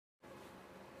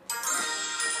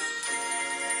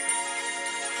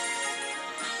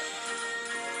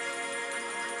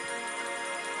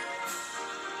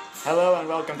Hello and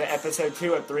welcome to episode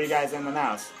 2 of Three Guys and the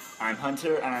Mouse. I'm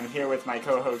Hunter and I'm here with my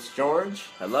co-host George.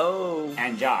 Hello.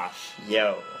 And Josh.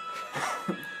 Yo.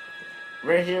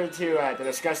 We're here to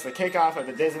discuss the kickoff of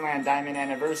the Disneyland Diamond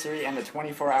Anniversary and the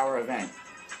 24-hour event.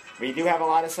 We do have a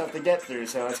lot of stuff to get through,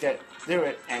 so let's get through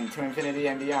it and to infinity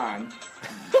and beyond.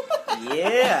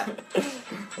 Yeah.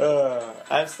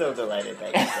 I'm still delighted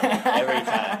that you say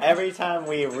it. Every time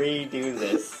we redo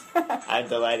this, I'm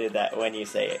delighted that when you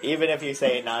say it, even if you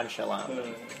say it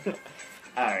nonchalantly.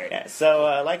 Alright. Yeah,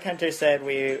 so like Hunter said,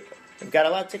 we've got a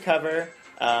lot to cover.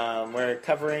 We're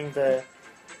covering the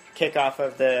kickoff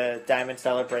of the Diamond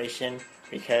Celebration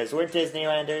because we're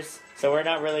Disneylanders, so we're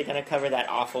not really going to cover that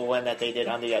awful one that they did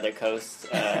on the other coast.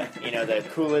 The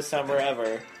coolest summer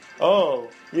ever. Oh,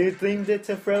 you themed it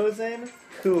to Frozen?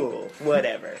 Cool.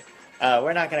 Whatever.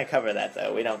 We're not going to cover that,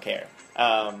 though. We don't care.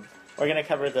 We're going to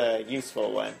cover the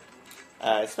useful one,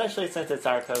 especially since it's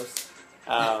our coast.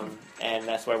 And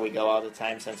that's where we go all the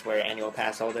time since we're annual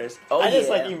pass holders. I just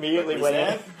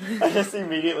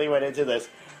immediately went into this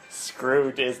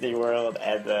screw Disney World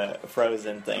and the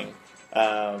Frozen thing.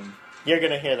 You're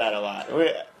going to hear that a lot.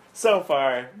 So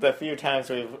far, the few times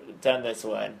we've done this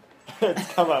one,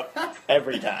 it's come up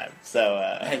every time.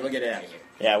 So Hey, we'll get it out of here.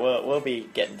 Yeah, we'll be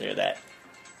getting through that.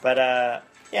 But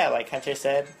like Hunter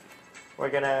said, we're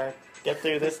gonna get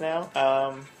through this now.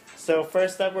 So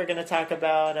first up, we're gonna talk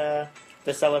about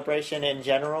the celebration in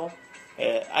general.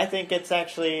 I think it's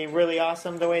actually really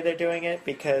awesome the way they're doing it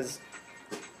because,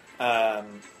 like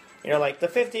the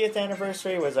 50th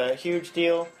anniversary was a huge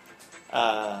deal,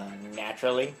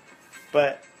 naturally,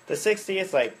 but the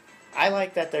 60th, I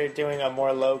like that they're doing a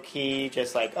more low-key,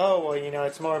 just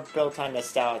it's more built on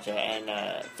nostalgia and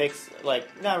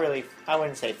not really, I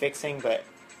wouldn't say fixing, but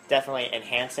definitely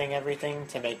enhancing everything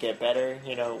to make it better,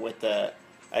 with the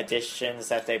additions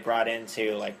that they brought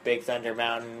into, Big Thunder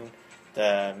Mountain,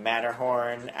 the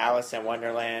Matterhorn, Alice in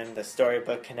Wonderland, the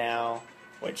Storybook Canal,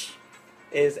 which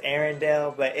is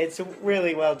Arendelle, but it's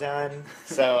really well done,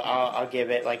 so I'll give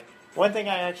it, one thing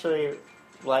I actually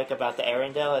like about the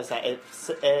Arendelle is that it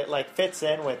fits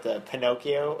in with the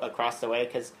Pinocchio across the way,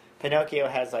 because Pinocchio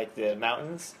has the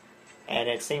mountains, and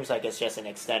it seems like it's just an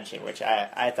extension, which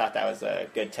I thought that was a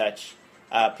good touch.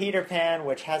 Peter Pan,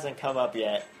 which hasn't come up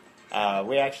yet,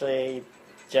 we actually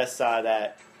just saw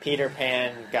that Peter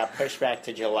Pan got pushed back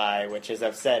to July, which is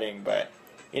upsetting, but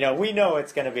we know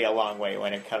it's going to be a long wait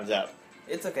when it comes up.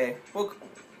 It's okay. We'll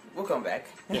come back.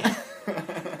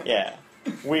 Yeah.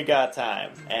 We got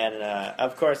time. And,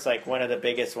 of course, one of the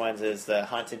biggest ones is the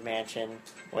Haunted Mansion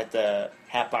with the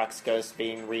Hatbox Ghost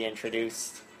being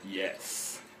reintroduced.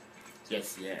 Yes.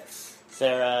 Yes.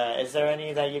 Is there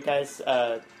any that you guys,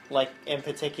 in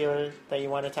particular that you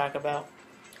want to talk about?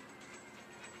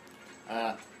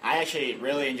 I actually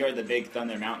really enjoyed the Big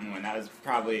Thunder Mountain one. That was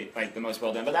probably, the most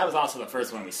well done. But that was also the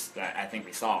first one that I think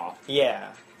we saw.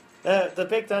 Yeah. The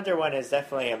Big Thunder one is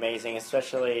definitely amazing,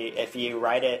 especially if you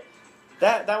ride it.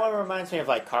 That one reminds me of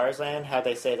Cars Land, how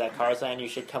they say that Cars Land you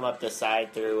should come up the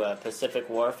side through Pacific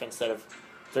Wharf instead of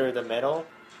through the middle.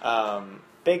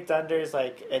 Big Thunder's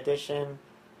edition,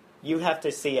 you have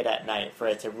to see it at night for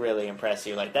it to really impress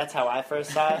you. That's how I first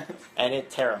saw it, and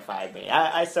it terrified me.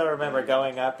 I still remember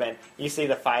going up and you see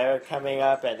the fire coming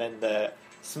up and then the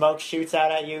smoke shoots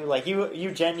out at you.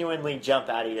 You genuinely jump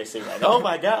out of your seat oh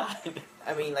my god.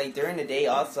 I mean, during the day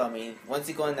also, once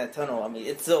you go in that tunnel,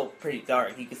 it's still pretty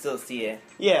dark. You can still see it.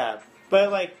 Yeah,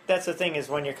 but, that's the thing is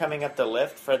when you're coming up the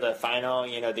lift for the final,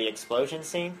 the explosion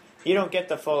scene, you don't get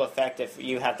the full effect if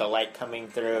you have the light coming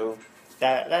through.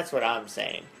 That's what I'm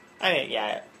saying. I mean,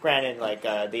 yeah, granted,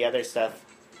 the other stuff,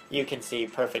 you can see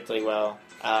perfectly well.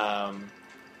 I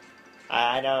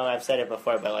know I've said it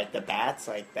before, but, the bats,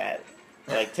 that...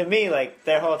 to me,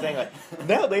 their whole thing,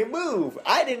 no, they move!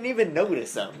 I didn't even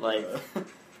notice them.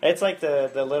 It's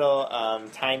the little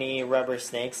tiny rubber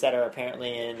snakes that are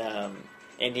apparently in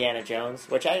Indiana Jones,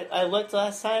 which I looked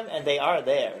last time, and they are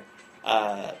there.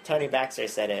 Tony Baxter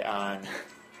said it on,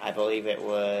 I believe it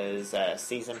was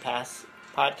Season Pass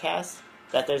podcast,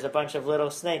 that there's a bunch of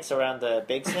little snakes around the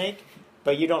big snake,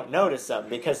 but you don't notice them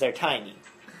because they're tiny.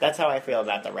 That's how I feel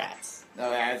about the rats. No,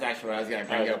 that's actually what I was going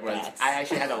to bring up. I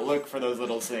actually had to look for those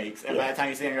little snakes, and by the time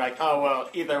you see them, you're like, oh, well,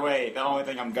 either way, the only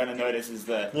thing I'm going to notice is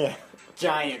the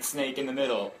giant snake in the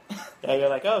middle. Yeah, you're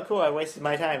like, oh, cool, I wasted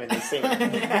my time in this scene.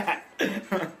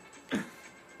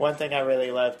 One thing I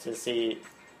really love to see...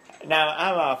 Now,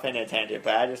 I'm off in a tangent,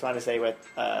 but I just want to say with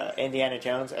Indiana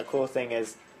Jones, a cool thing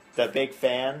is the big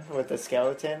fan with the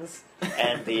skeletons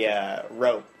and the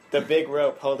rope. The big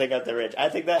rope holding up the ridge. I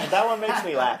think that one makes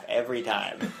me laugh every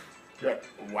time.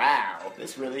 Wow,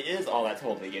 this really is all that's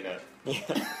holding it up.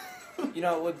 Yeah. You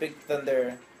know, with Big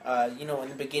Thunder, you know, in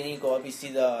the beginning you go up, you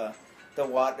see the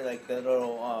water, like the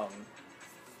little,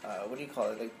 what do you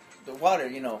call it? Like the water,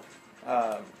 you know.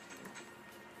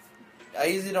 I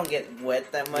usually don't get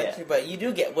wet that much, but you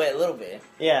do get wet a little bit.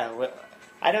 Yeah,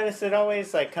 I noticed it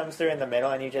always like comes through in the middle,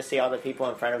 and you just see all the people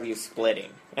in front of you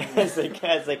splitting as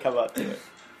they come up to it.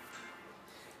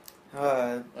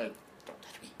 Don't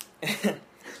touch me.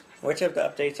 Which of the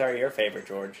updates are your favorite,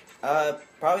 George?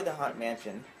 Probably the Haunted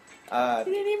Mansion. You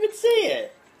didn't even see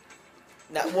it.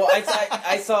 No, well,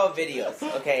 I saw videos.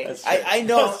 Okay, I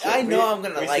know I'm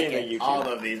gonna like it. All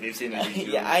of these we've seen on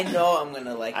YouTube. Yeah, I know I'm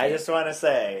gonna like it. I just want to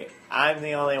say I'm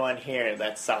the only one here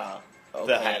that saw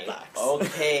the headlocks.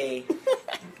 Okay.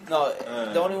 No,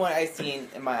 the only one I've seen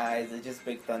in my eyes is just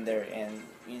Big Thunder, and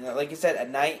you know, like you said, at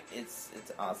night it's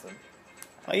awesome.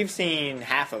 Well, you've seen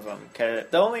half of them. Cause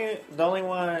the only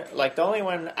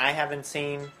one I haven't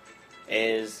seen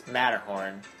is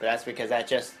Matterhorn, but that's because that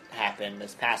just happened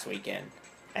this past weekend.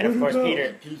 And of course,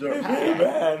 Peter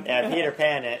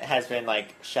Pan it has been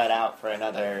like shut out for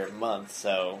another month,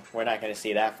 so we're not going to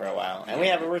see that for a while. And we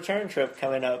have a return trip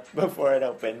coming up before it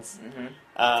opens.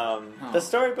 Mm-hmm. The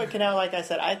Storybook Canal, like I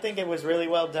said, I think it was really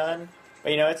well done.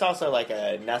 But you know, it's also like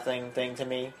a nothing thing to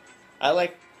me.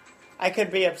 I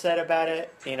could be upset about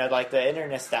it. You know, like the inner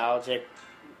nostalgic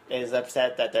is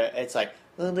upset that it's like,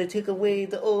 oh, they took away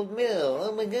the old mill.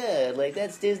 Oh my god, like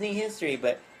that's Disney history.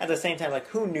 But at the same time, like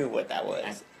who knew what that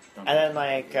was? And then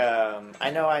like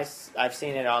I know I've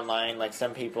seen it online. Like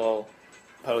some people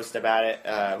post about it.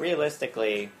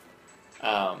 Realistically,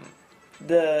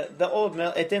 the old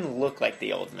mill, it didn't look like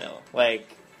the old mill.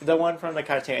 Like the one from the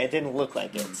cartoon, it didn't look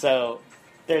like it. So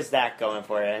there's that going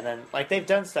for it. And then like they've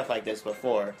done stuff like this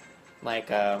before. Like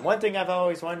one thing I've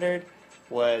always wondered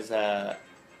was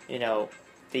you know,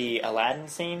 the Aladdin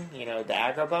scene, you know, the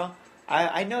Agrabah.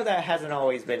 I know that hasn't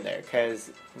always been there,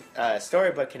 because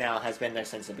Storybook Canal has been there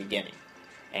since the beginning.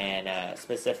 And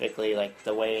specifically, like,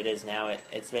 the way it is now,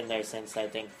 it's been there since, I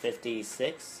think,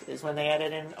 56 is when they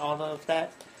added in all of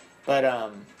that.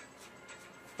 But,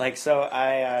 like, so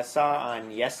I saw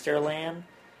on Yesterland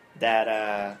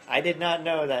that I did not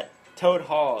know that Toad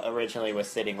Hall originally was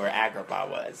sitting where Agrabah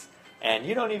was. And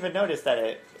you don't even notice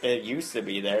that it used to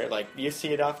be there. Like, you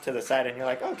see it off to the side and you're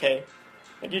like, okay.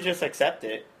 And you just accept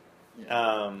it.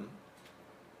 Yeah.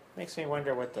 Makes me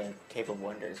wonder what the Cape of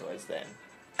Wonders was then.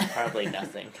 Probably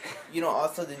nothing. You know,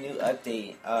 also the new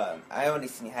update, I only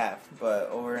seen half, but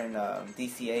over in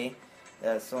DCA,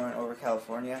 soaring over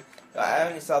California, I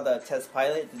only saw the test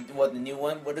pilot, the new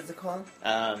one, what is it called?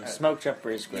 Smoke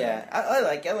Jumper's Grid. Yeah, I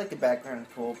like the background,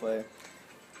 cool, but...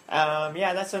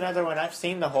 yeah, that's another one. I've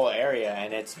seen the whole area,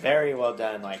 and it's very well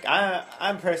done. Like,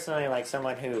 I'm personally, like,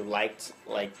 someone who liked,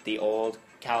 like, the old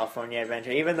California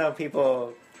Adventure, even though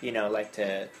people, you know, like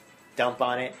to dump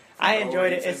on it. I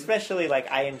enjoyed it, especially,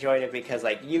 like, I enjoyed it because,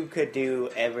 like, you could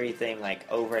do everything, like,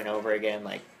 over and over again.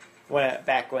 Like,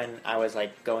 back when I was,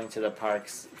 like, going to the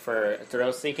parks for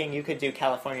thrill-seeking, you could do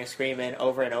California Screamin'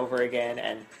 over and over again,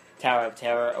 and Tower of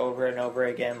Terror over and over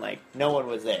again. Like, no one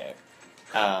was there.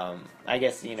 I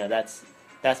guess, you know, that's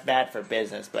bad for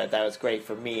business, but that was great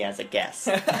for me as a guest.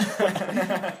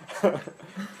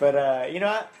 But, you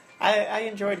know, I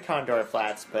enjoyed Condor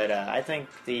Flats, but I think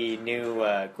the new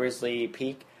Grizzly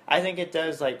Peak, I think it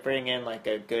does, like, bring in, like,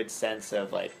 a good sense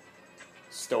of, like,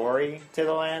 story to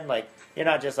the land. Like, you're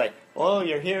not just like, oh,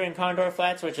 you're here in Condor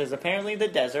Flats, which is apparently the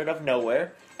desert of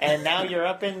nowhere, and now you're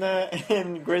up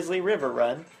in Grizzly River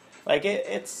Run. Like,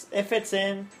 it fits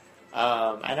in.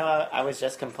 I know I was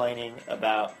just complaining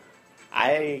about,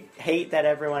 I hate that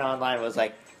everyone online was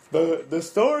like, the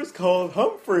store's called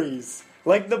Humphreys,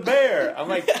 like the bear. I'm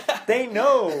like, they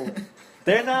know.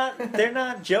 They're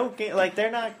not joking, like, they're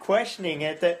not questioning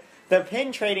it. The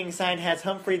pin trading sign has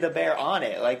Humphrey the Bear on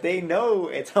it. Like, they know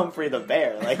it's Humphrey the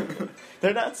Bear. Like,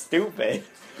 they're not stupid.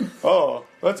 Oh,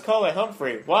 let's call it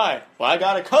Humphrey. Why? Well, I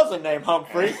got a cousin named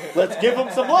Humphrey. Let's give him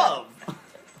some love.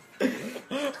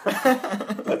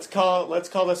 Let's call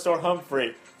the store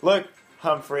Humphrey. Look,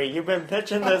 Humphrey, you've been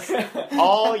pitching this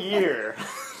all year.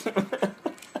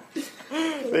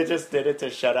 They just did it to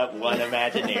shut up one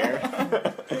Imagineer.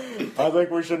 I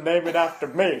think we should name it after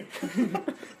me.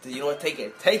 You know what? Take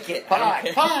it.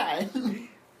 Fine.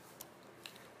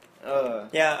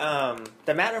 Yeah,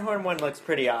 the Matterhorn one looks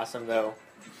pretty awesome, though.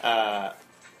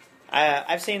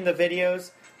 I've seen the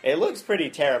videos. It looks pretty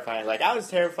terrifying. Like, I was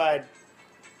terrified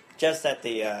just at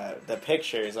the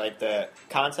pictures, like the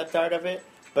concept art of it.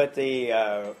 But the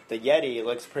Yeti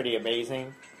looks pretty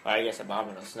amazing. Or I guess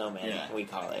Abominable Snowman, we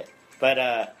call it.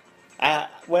 But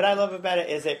what I love about it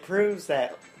is it proves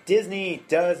that Disney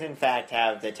does in fact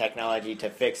have the technology to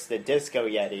fix the Disco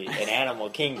Yeti in Animal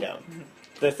Kingdom.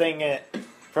 The thing,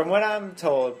 from what I'm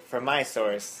told from my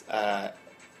source at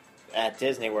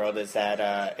Disney World, is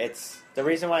that it's the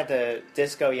reason why the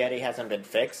Disco Yeti hasn't been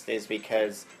fixed is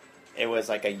because it was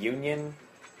like a union.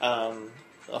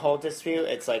 The whole dispute,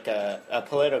 it's like a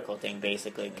political thing,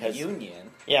 basically.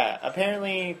 Union? Yeah,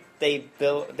 apparently they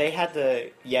had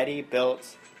the Yeti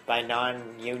built by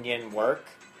non-union work,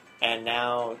 and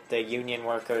now the union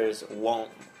workers won't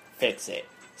fix it.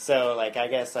 So, like, I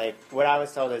guess, like, what I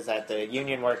was told is that the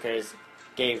union workers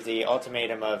gave the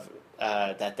ultimatum of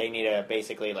that they need to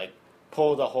basically, like,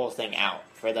 pull the whole thing out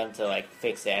for them to, like,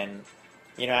 fix it. And,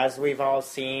 you know, as we've all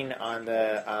seen on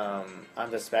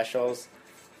the specials,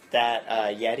 that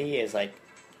Yeti is like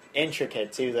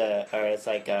intricate to it's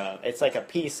like a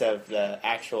piece of the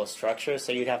actual structure.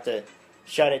 So you'd have to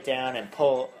shut it down and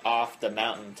pull off the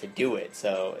mountain to do it.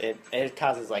 So it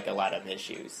causes like a lot of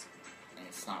issues. And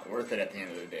it's not worth it at the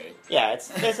end of the day. Yeah,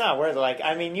 it's not worth it. Like,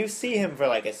 I mean, you see him for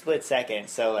like a split second.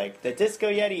 So like the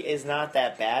Disco Yeti is not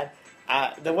that bad.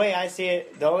 The way I see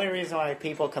it, the only reason why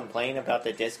people complain about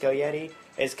the Disco Yeti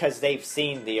is because they've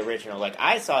seen the original. Like,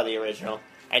 I saw the original.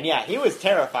 And yeah, he was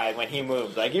terrified when he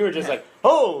moved. Like, you were just like,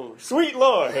 oh, sweet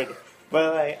Lord.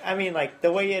 But, like, I mean, like, the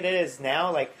way it is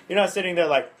now, like, you're not sitting there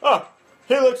like, oh,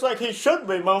 he looks like he should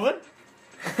be moving.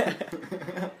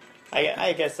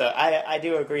 I guess so. I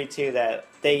do agree, too, that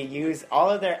they use, all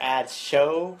of their ads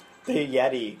show the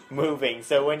Yeti moving.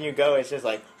 So when you go, it's just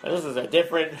like, well, this is a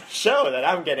different show that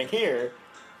I'm getting here.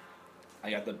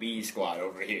 I got the B squad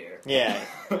over here. Yeah,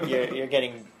 you're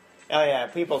getting... Oh yeah,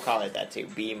 people call it that too,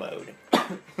 B mode.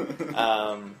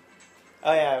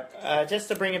 Just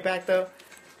to bring it back though,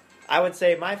 I would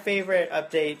say my favorite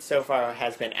update so far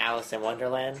has been Alice in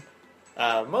Wonderland.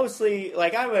 Mostly,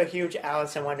 like, I'm a huge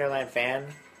Alice in Wonderland fan.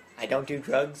 I don't do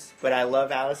drugs, but I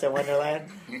love Alice in Wonderland.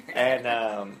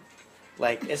 And,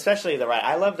 like, especially the ride.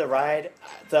 I love the ride,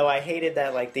 though I hated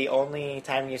that, like, the only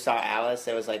time you saw Alice,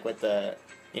 it was, like, with the,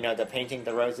 you know, the painting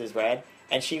the roses red.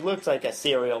 And she looked like a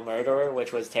serial murderer,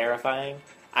 which was terrifying.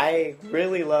 I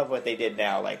really love what they did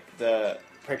now. Like, the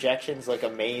projections look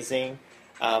amazing.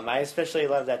 I especially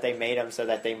love that they made them so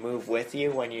that they move with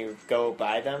you when you go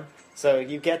by them. So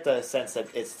you get the sense that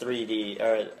it's 3D,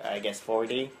 or I guess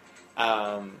 4D.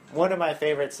 One of my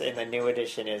favorites in the new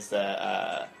edition is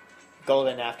the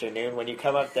Golden Afternoon. When you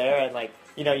come up there and, like,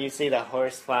 you know, you see the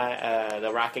horsefly,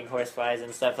 the rocking horseflies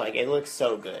and stuff. Like, it looks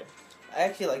so good. I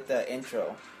actually like the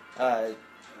intro.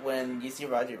 When you see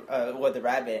Roger, the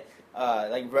rabbit,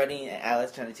 like running and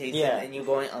Alice trying to chase him, and you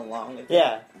going along with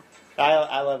him.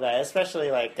 I love that. Especially,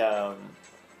 like,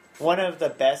 one of the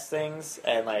best things,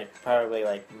 and, like, probably,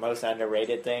 like, most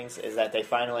underrated things, is that they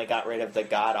finally got rid of the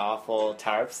god-awful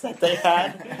tarps that they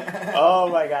had. Oh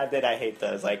my god, did I hate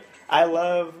those. Like, I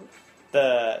love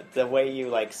the way you,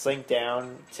 like, slink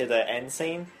down to the end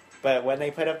scene. But when they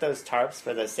put up those tarps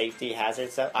for the safety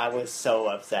hazard stuff, I was so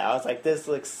upset. I was like, this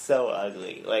looks so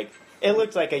ugly. Like, it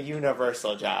looked like a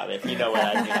Universal job, if you know what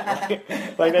I mean.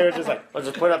 Like, they were just like, let's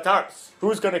just put up tarps.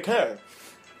 Who's going to care?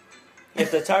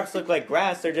 If the tarps look like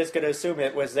grass, they're just going to assume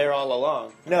it was there all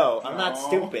along. No, I'm not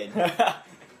stupid.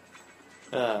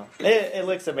 It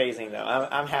looks amazing, though.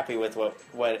 I'm happy with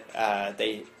what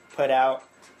they put out.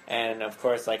 And, of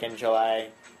course, like, in July,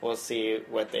 we'll see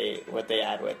what they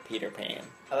add with Peter Pan.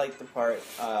 I like the part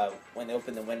when they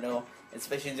open the window,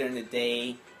 especially during the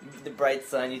day, the bright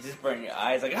sun. You just burn your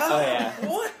eyes, like, oh yeah,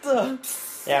 what the?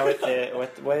 Yeah,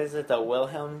 with what is it, the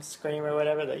Wilhelm scream or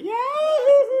whatever? The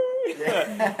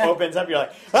yeah, opens up. You're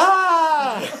like,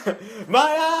 ah,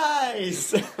 my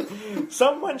eyes!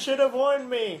 Someone should have warned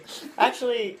me.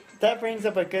 Actually, that brings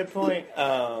up a good point,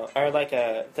 or like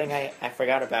a thing I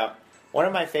forgot about. One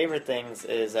of my favorite things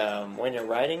is when you're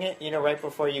riding it, you know, right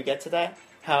before you get to that,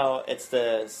 how it's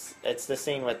the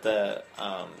scene with the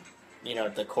you know,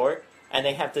 the court, and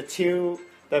they have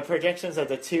the projections of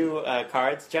the two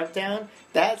cards jump down.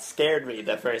 That scared me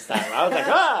the first time. I was like,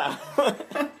 ah.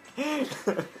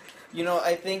 You know,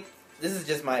 I think this is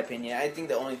just my opinion. I think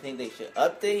the only thing they should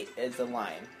update is the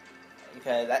line,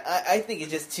 because I think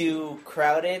it's just too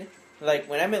crowded. Like,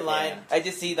 when I'm in line, I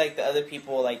just see, like, the other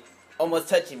people, like, almost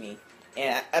touching me.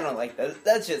 And I don't like that.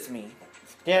 That's just me.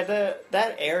 Yeah,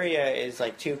 that area is,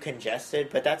 like, too congested,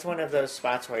 but that's one of those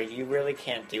spots where you really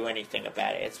can't do anything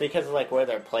about it. It's because of, like, where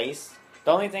they're placed.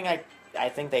 The only thing I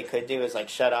think they could do is, like,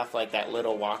 shut off, like, that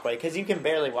little walkway, because you can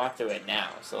barely walk through it now.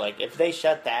 So, like, if they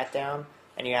shut that down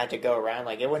and you had to go around,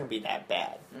 like, it wouldn't be that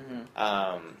bad.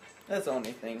 Mm-hmm. That's the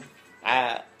only thing.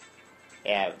 Yeah,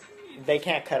 they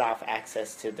can't cut off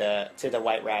access to the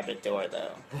White Rabbit door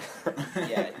though.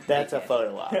 Yeah, That's a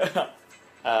photo op.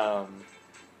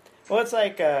 Well, it's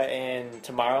like in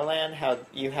Tomorrowland, how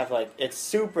you have like it's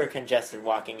super congested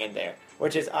walking in there,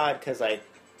 which is odd because like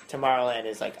Tomorrowland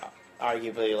is like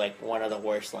arguably like one of the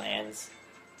worst lands,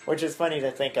 which is funny to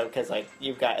think of because like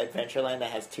you've got Adventureland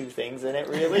that has two things in it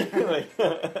really,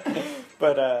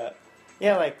 but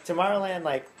yeah, like Tomorrowland,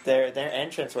 like their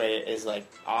entranceway is like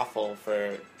awful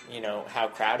for how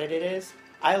crowded it is.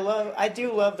 I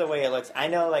do love the way it looks. I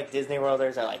know like Disney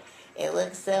Worlders are like, it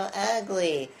looks so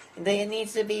ugly. It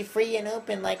needs to be free and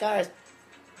open like ours.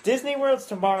 Disney World's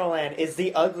Tomorrowland is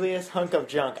the ugliest hunk of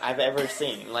junk I've ever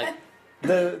seen. Like,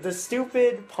 the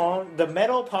stupid the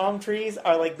metal palm trees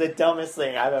are like the dumbest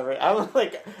thing I've ever. I'm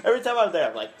like, every time I'm there,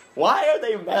 I'm like, why are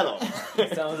they metal?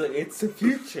 It sounds like it's the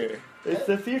future. It's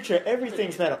the future.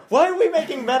 Everything's metal. Why are we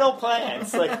making metal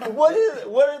plants? Like, what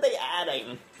are they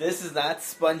adding? This is not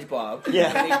SpongeBob.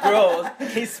 Yeah. When he grows,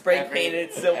 he's spray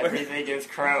painted silver. Everything is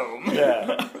chrome.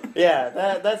 Yeah.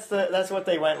 Yeah, that's what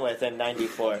they went with in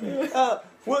 '94.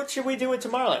 What should we do with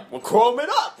Tomorrowland? We'll chrome it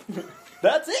up.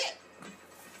 That's it.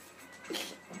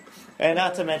 And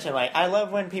not to mention, like, I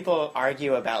love when people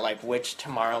argue about like which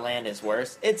Tomorrowland is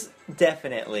worse. It's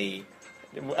definitely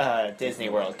Disney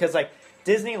World, because like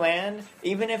Disneyland,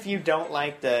 even if you don't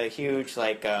like the huge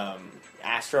like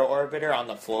Astro Orbiter on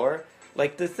the floor,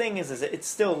 like the thing is it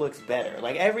still looks better.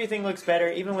 Like everything looks better,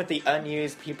 even with the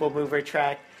unused People Mover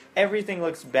track. Everything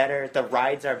looks better. The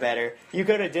rides are better. You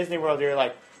go to Disney World, you're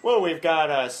like, well, we've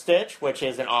got Stitch, which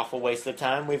is an awful waste of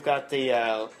time. We've got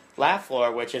the Laugh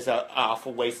Floor, which is an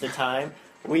awful waste of time.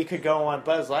 We could go on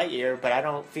Buzz Lightyear, but I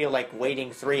don't feel like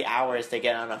waiting 3 hours to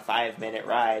get on a 5-minute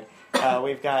ride.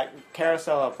 We've got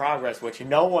Carousel of Progress, which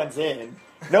no one's in.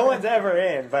 No one's ever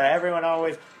in, but everyone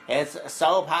always, it's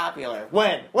so popular.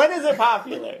 When? When is it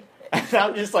popular?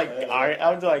 I'm just like,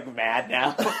 I'm like mad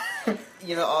now.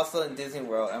 Also in Disney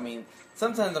World, I mean,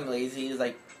 sometimes I'm lazy. It's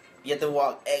like, you have to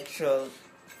walk extra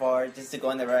far just to go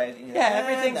on the ride.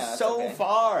 Everything's so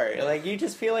far. Like, you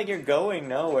just feel like you're going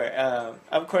nowhere.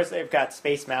 Of course, they've got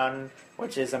Space Mountain,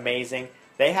 which is amazing.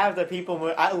 They have the People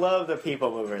Mover. I love the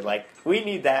People Mover. Like, we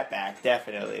need that back,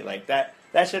 definitely. Like, that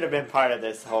should have been part of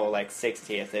this whole, like,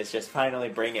 60th. Is just finally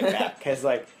bring it back. Because,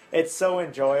 like, it's so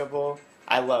enjoyable.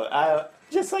 I love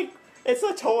it. Just, like, it's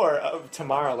a tour of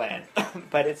Tomorrowland.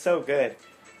 But it's so good.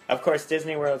 Of course,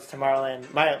 Disney World's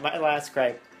Tomorrowland. My last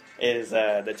gripe is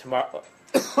the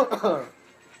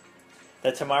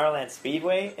Tomorrowland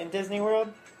Speedway in Disney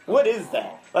World. What is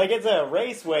that? Like, it's a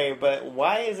raceway, but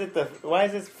why is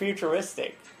it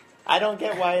futuristic? I don't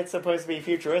get why it's supposed to be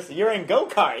futuristic. You're in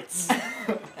go-karts.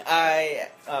 I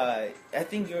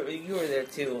think you were there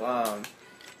too.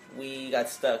 We got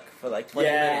stuck for like 20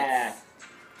 minutes.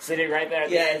 Sitting right there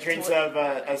at the entrance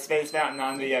of Space Mountain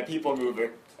on the People Mover.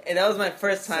 And that was my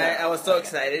first time. I was so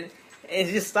excited. And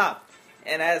it just stopped.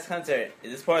 And I asked Hunter,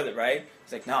 is this part of the ride?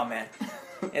 He's like, no, man.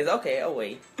 It's okay, I'll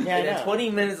wait. Yeah, and then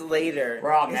 20 minutes later...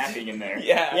 We're all napping in there.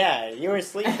 Yeah, you were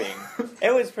sleeping.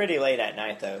 It was pretty late at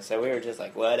night, though, so we were just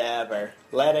like, whatever.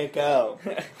 Let it go.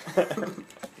 So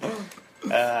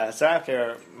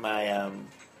after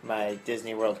my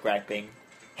Disney World griping...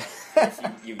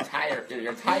 You're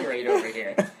tirade over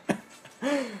here.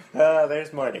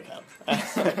 There's more to come.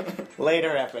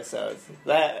 Later episodes.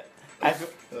 I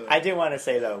do want to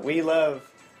say, though, we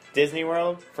love Disney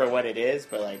World for what it is,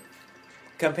 but, like,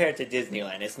 compared to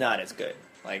Disneyland, it's not as good.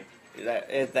 Like,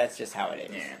 that's just how it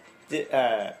is.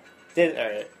 Yeah.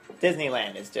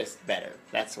 Disneyland is just better.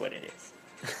 That's what it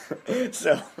is.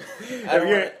 So,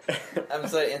 I'm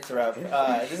sorry to interrupt.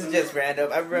 This is just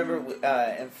random. I remember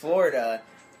in Florida,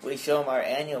 we show them our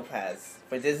annual pass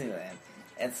for Disneyland,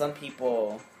 and some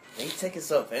people, they take it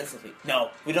so offensively. No,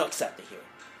 we don't accept it here.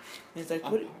 And it's like,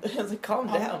 what? I was like, calm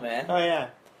down, man. Oh, yeah.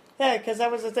 Yeah, because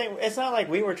that was the thing. It's not like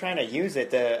we were trying to use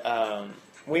it to...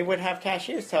 we would have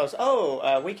cashiers tell us,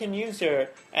 we can use your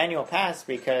annual pass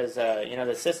because,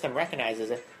 the system recognizes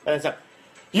it. But it's like,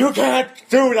 you can't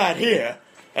do that here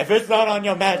if it's not on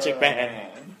your Magic Band.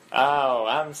 Oh,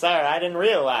 I'm sorry, I didn't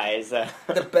realize.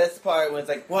 The best part was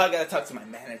like, well, I gotta talk to my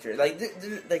manager. Like,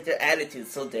 their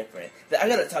attitude's so different. I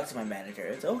gotta talk to my manager.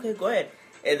 It's okay, go ahead.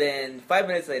 And then 5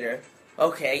 minutes later,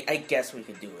 okay, I guess we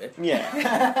could do it.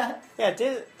 Yeah. Yeah,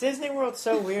 Disney World's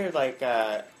so weird. Like,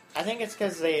 I think it's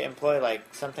because they employ,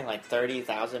 like, something like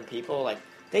 30,000 people. Like,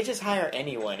 they just hire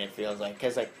anyone, it feels like.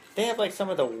 Because, like, they have, like, some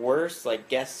of the worst, like,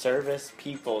 guest service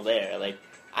people there. Like,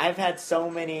 I've had so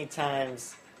many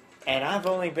times, and I've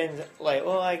only been, like,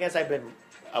 well, I guess I've been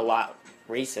a lot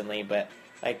recently, but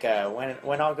like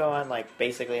when I'll go on like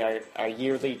basically our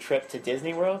yearly trip to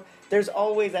Disney World, there's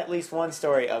always at least one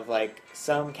story of like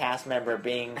some cast member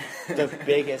being the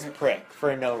biggest prick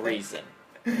for no reason.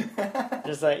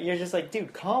 Just like you're just like,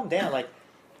 dude, calm down. Like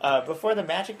before the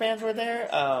Magic Bands were there,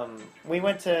 we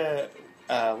went to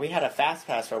we had a fast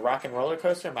pass for Rock and Roller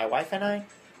Coaster. My wife and I,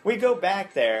 we go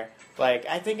back there. Like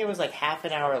I think it was like half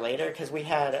an hour later because we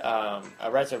had a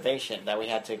reservation that we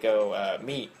had to go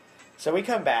meet. So we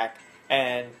come back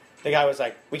and the guy was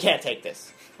like, "We can't take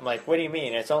this." I'm like, "What do you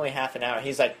mean? It's only half an hour."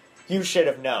 He's like, "You should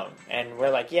have known." And we're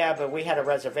like, "Yeah, but we had a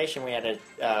reservation we had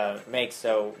to make,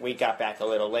 so we got back a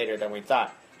little later than we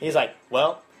thought." He's like,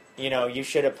 "Well, you know, you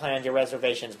should have planned your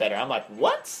reservations better." I'm like,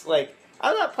 "What?" Like,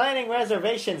 I'm not planning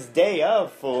reservations day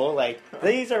of, fool. Like,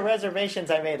 these are reservations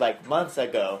I made like months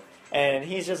ago. And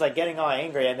he's just like getting all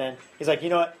angry, and then he's like, "You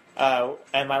know what?"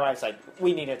 And my wife's like,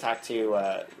 "We need to talk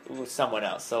to someone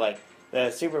else." So like the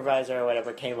supervisor or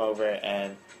whatever came over,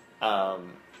 and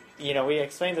you know, we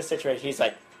explained the situation. He's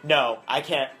like, "No, I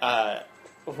can't."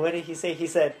 What did he say? He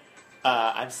said,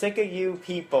 "I'm sick of you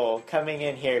people coming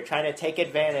in here trying to take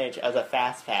advantage of the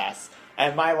fast pass."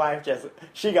 And my wife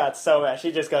she got so mad.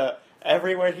 She just go.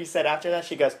 Every word he said after that,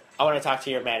 she goes, "I want to talk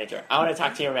to your manager. I want to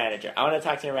talk to your manager. I want to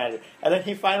talk to your manager." And then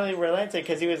he finally relented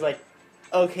because he was like,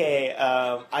 "Okay,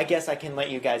 I guess I can let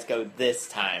you guys go this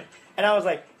time." And I was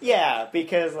like, "Yeah,"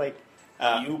 because like,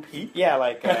 you people? Yeah,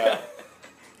 like,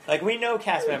 like we know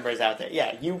cast members out there.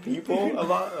 Yeah, you people.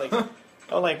 Like,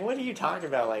 I'm like, what are you talking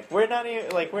about? Like, we're not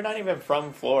even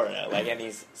from Florida. Like, and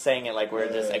he's saying it like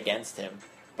we're just against him.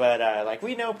 But like,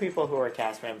 we know people who are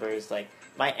cast members. Like,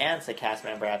 my aunt's a cast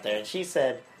member out there, and she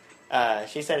said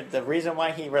the reason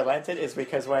why he relented is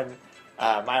because when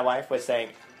my wife was saying,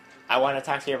 "I want to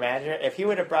talk to your manager," if he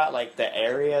would have brought like the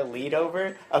area lead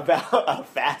over about a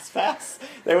fast pass,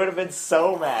 they would have been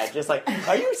so mad. Just like,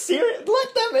 "Are you serious?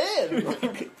 Let them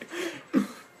in."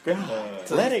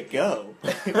 Let it go.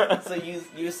 So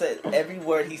you said every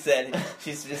word he said.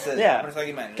 She's just said, "Yeah." "I want to talk to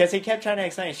your manager." Because he kept trying to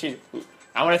explain.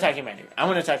 "I want to talk to your manager. I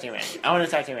want to talk to your manager. I want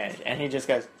to talk to your manager." And he just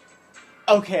goes,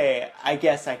 "Okay, I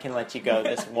guess I can let you go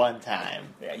this one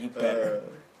time." Yeah, you better.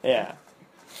 Yeah.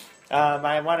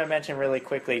 I want to mention really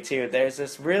quickly, too, there's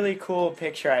this really cool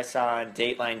picture I saw on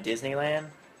Dateline Disneyland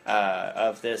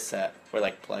of this, we're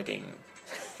like plugging.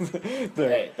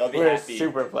 Hey, they'll be we're happy.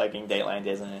 super plugging Dateline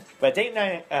Disneyland. But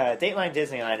Dateline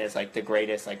Disneyland is like the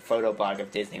greatest like photo blog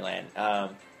of Disneyland.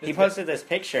 He posted this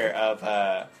picture of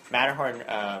Matterhorn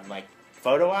like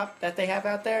photo op that they have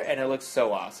out there, and it looks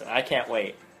so awesome. I can't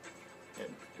wait. It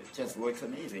just looks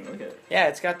amazing. Look at it. Yeah,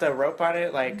 it's got the rope on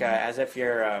it, like as if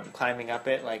you're climbing up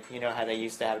it. Like, you know how they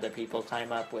used to have the people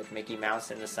climb up with Mickey Mouse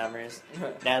in the summers?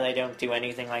 Now they don't do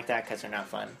anything like that because they're not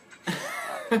fun.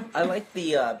 I like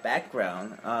the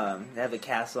background. They have a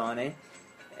castle on it.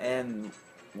 And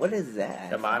what is that?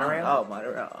 The monorail? Oh,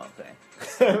 monorail. Okay.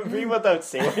 People don't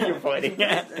see what you're pointing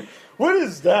at. What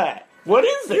is that? What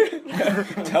is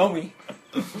it? Tell me.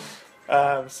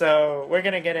 So we're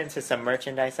gonna get into some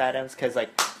merchandise items because, like,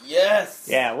 yes,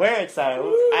 yeah, we're excited.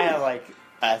 Woo! I have like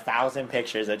 1,000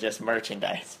 pictures of just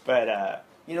merchandise, but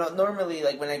you know, normally,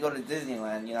 like when I go to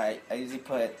Disneyland, you know, I usually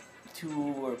put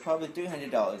 $200 or probably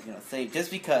 $300, you know, save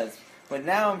just because. But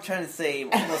now I'm trying to save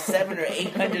almost $700 or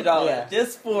 $800 Yeah.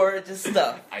 just for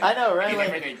stuff. I know, right?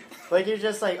 Like, Like, like you're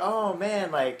just like, oh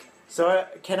man, like. So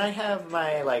can I have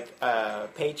my like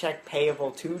paycheck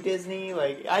payable to Disney?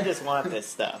 Like, I just want this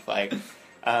stuff. Like,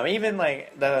 even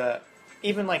the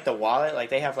wallet. Like,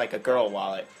 they have like a girl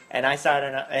wallet, and I saw it.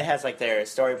 It has like their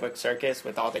Storybook Circus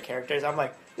with all the characters. I'm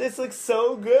like, this looks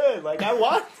so good. Like, I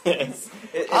want this.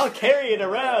 I'll carry it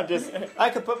around. Just I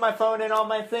could put my phone and all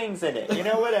my things in it. You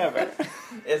know, whatever.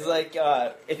 It's like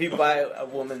if you buy a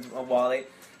woman's wallet,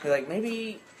 you're like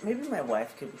maybe my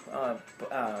wife could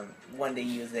one day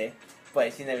use it,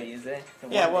 but she never used it.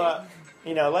 Yeah, well,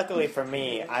 you know, luckily for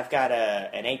me, I've got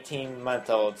an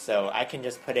 18-month-old, so I can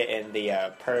just put it in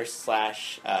the purse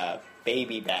 /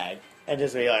 baby bag and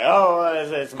just be like,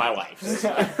 oh, it's my wife's.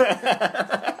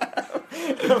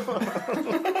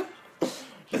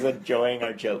 Just enjoying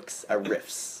our jokes, our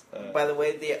riffs. By the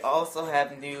way, they also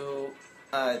have new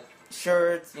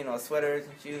shirts, you know, sweaters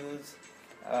and shoes.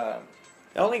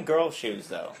 Only girl shoes,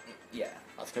 though. Yeah.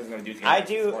 That's because I'm going to do I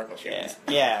do. sparkle shoes.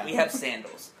 Yeah. We have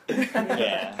sandals.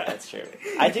 Yeah, that's true.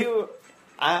 I do.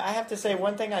 I have to say,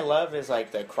 one thing I love is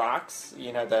like the Crocs.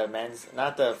 You know, the men's,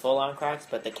 not the full-on Crocs,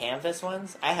 but the canvas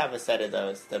ones. I have a set of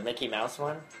those, the Mickey Mouse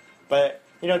one. But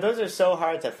you know, those are so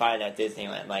hard to find at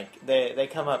Disneyland. Like they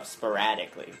come up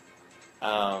sporadically.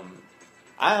 I'm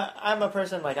a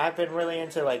person like I've been really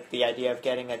into like the idea of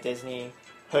getting a Disney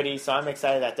hoodies, so I'm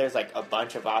excited that there's like a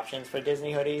bunch of options for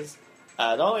Disney hoodies.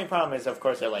 The only problem is, of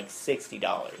course, they're like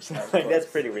 $60. Like that's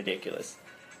pretty ridiculous.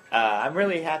 I'm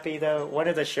really happy though. One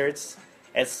of the shirts,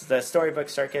 it's the Storybook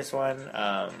Circus one.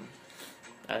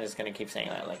 I'm just gonna keep saying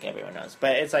that like everyone knows,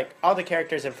 but it's like all the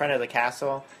characters in front of the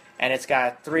castle, and it's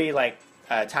got 3 like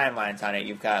timelines on it.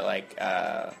 You've got like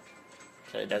so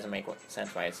it doesn't make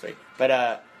sense why it's 3,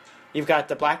 but you've got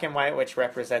the black and white, which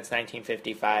represents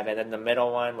 1955, and then the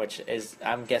middle one, which is,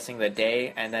 I'm guessing, the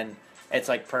day, and then it's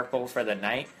like purple for the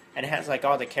night, and it has like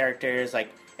all the characters.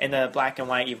 Like in the black and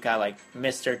white, you've got like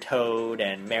Mr. Toad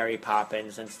and Mary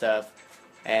Poppins and stuff,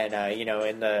 and you know,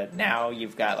 in the now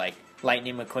you've got like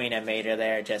Lightning McQueen and Mater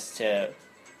there just to,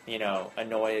 you know,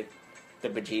 annoy the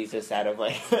bejesus out of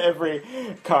like every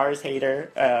Cars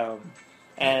hater.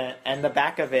 And the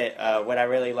back of it, what I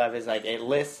really love is like it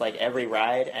lists like every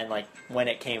ride and like when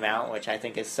it came out, which I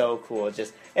think is so cool.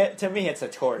 Just to me, it's a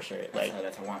tour shirt. Like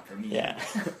that's a want for me. Yeah.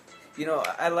 You know,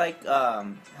 I like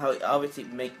how obviously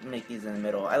make these in the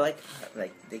middle. I like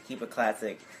they keep it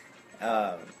classic.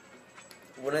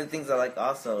 One of the things I like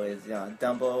also is, you know,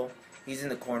 Dumbo. He's in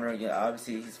the corner. You know,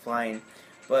 obviously he's flying,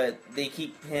 but they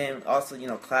keep him also, you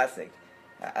know, classic.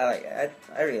 I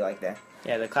really like that.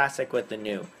 Yeah, the classic with the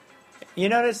new. You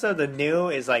notice though the new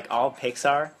is like all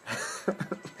Pixar.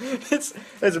 it's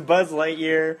Buzz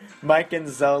Lightyear, Mike and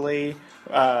Sully,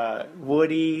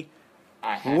 Woody.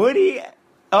 Woody.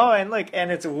 Oh, and look,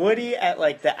 and it's Woody at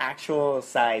like the actual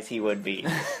size he would be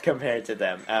compared to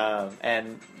them.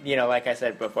 And you know, like I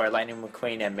said before, Lightning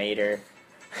McQueen and Mater.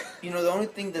 You know, the only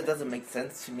thing that doesn't make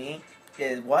sense to me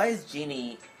is why is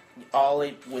Genie all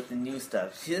with the new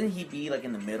stuff? Shouldn't he be like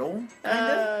in the middle?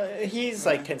 He's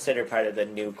like considered part of the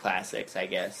new classics, I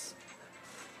guess.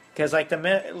 Because like the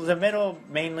middle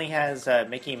mainly has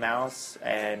Mickey Mouse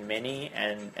and Minnie,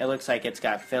 and it looks like it's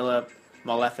got Philip,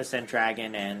 Maleficent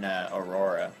Dragon, and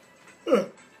Aurora. We're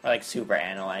like super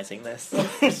analyzing this. I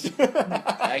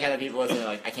like how the people listening are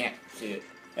like, I can't see it.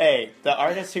 Hey, the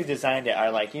artists who designed it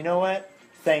are like, you know what?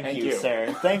 Thank you,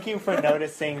 sir. Thank you for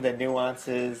noticing the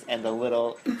nuances and the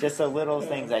little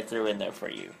things I threw in there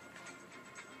for you.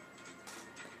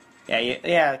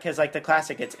 Yeah, because like the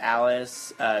classic, it's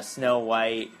Alice, Snow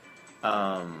White,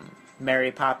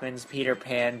 Mary Poppins, Peter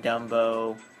Pan,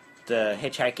 Dumbo, the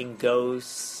Hitchhiking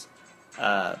Ghosts,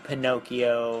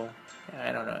 Pinocchio.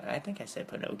 I don't know. I think I said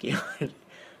Pinocchio.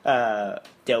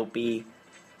 Dopey,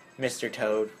 Mr.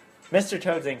 Toad. Mr.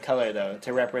 Toad's in color, though,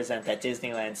 to represent that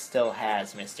Disneyland still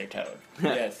has Mr. Toad.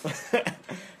 Yes.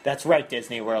 That's right,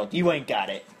 Disney World. You ain't got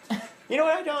it. You know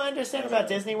what I don't understand about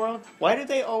Disney World? Why do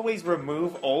they always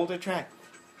remove old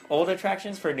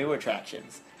attractions for new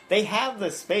attractions? They have the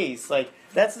space. Like,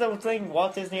 that's the thing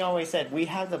Walt Disney always said. We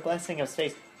have the blessing of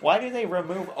space. Why do they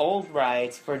remove old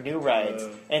rides for new rides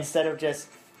instead of just,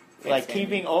 like,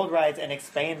 keeping old rides and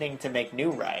expanding to make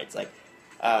new rides? Like,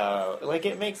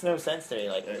 it makes no sense to me.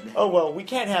 Like, oh well, we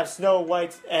can't have Snow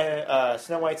White's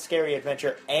Scary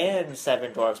Adventure and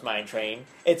Seven Dwarfs Mine Train.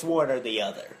 It's one or the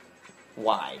other.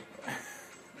 Why?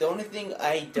 The only thing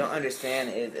I don't understand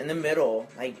is in the middle,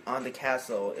 like on the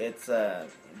castle, it's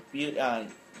you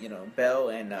know, Belle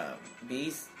and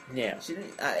Beast. Yeah.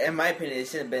 In my opinion, it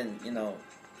should have been, you know,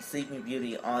 Sleeping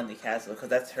Beauty on the castle, because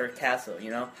that's her castle,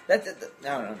 you know? I don't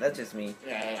know, that's just me.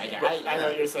 Yeah, I know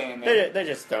what you're saying there. They're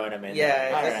just throwing them in.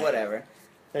 Yeah, it's like, whatever.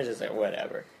 They're just like,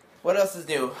 whatever. What else is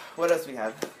new? What else we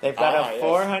have? They've got a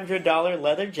 $400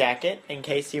 leather jacket in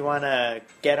case you want to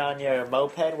get on your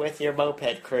moped with your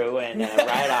moped crew and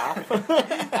ride off.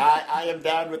 I am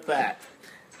down with that.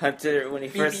 Hunter, when he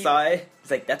first saw it, he's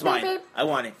like, that's mine. I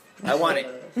want it. I want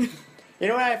it. You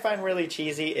know what I find really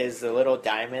cheesy is the little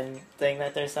diamond thing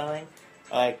that they're selling.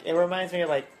 Like, it reminds me of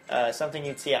like something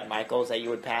you'd see at Michael's that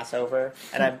you would pass over,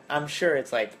 and I'm sure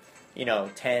it's like, you know,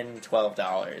 $10,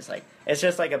 $12. Like, it's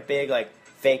just like a big like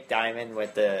fake diamond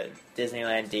with the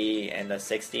Disneyland D and the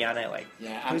 60 on it. Like,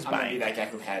 yeah, who's I'm buying gonna be that guy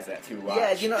who has that too.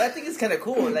 Yeah, you know, I think it's kind of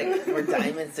cool. Like, for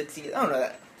diamond 60, I don't know,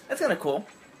 that's kind of cool.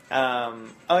 Oh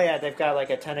yeah, they've got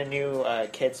like a ton of new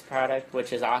kids product,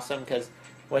 which is awesome because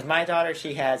with my daughter,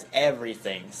 she has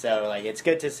everything. So like, it's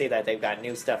good to see that they've got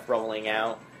new stuff rolling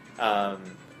out.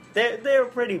 They're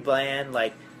pretty bland.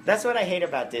 Like, that's what I hate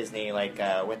about Disney. Like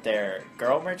with their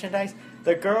girl merchandise,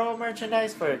 the girl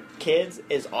merchandise for kids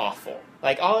is awful.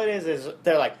 Like, all it is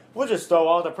they're like, we'll just throw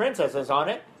all the princesses on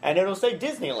it, and it'll say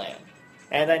Disneyland.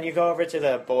 And then you go over to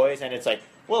the boys, and it's like,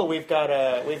 well, we've got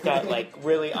like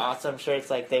really awesome shirts.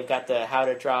 Like, they've got the How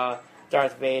to Draw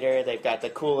Darth Vader. They've got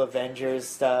the cool Avengers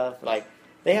stuff. Like,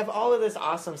 they have all of this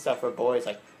awesome stuff for boys.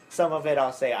 Like, some of it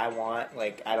I'll say I want.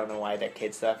 Like, I don't know why that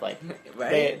kid stuff. Like,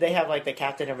 Right. they have like the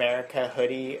Captain America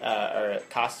hoodie or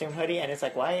costume hoodie, and it's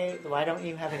like, why don't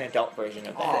you have an adult version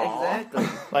of that? Aw. Exactly.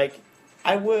 Like,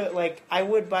 I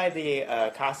would buy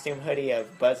the costume hoodie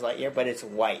of Buzz Lightyear, but it's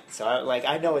white, so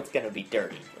I know it's gonna be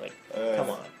dirty. Like, come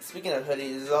on. Speaking of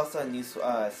hoodies, there's also a new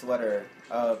sweater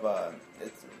of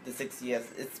it's the 60s.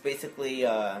 It's basically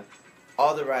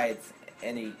all the rides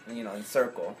in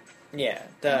circle. Yeah,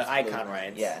 And the it's icon blue.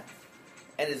 rides. Yeah,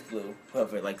 and it's blue.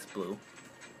 Whoever likes blue.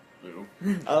 Blue.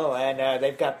 Oh, and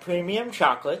they've got premium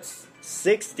chocolates.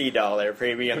 $60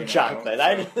 premium You know, chocolate.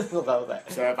 I just love that.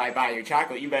 So if I buy your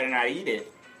chocolate, you better not eat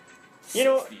it. You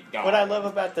know $60. what I love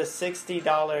about the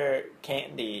 $60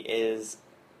 candy is,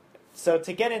 so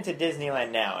to get into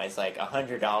Disneyland now is like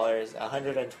 $100,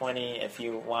 $120 if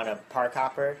you want a park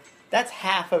hopper. That's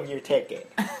half of your ticket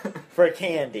for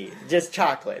candy, just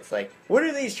chocolates. Like, what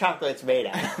are these chocolates made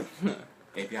out of?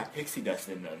 They've got pixie dust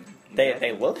in them.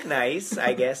 They look nice,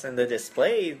 I guess, in the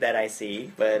display that I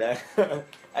see, but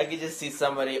I could just see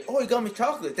somebody, oh, you got me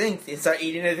chocolate, thanks, and start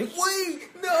eating it. Wait,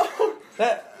 no!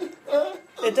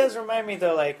 it does remind me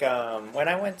though, like when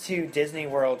I went to Disney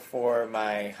World for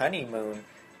my honeymoon,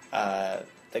 it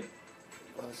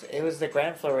was the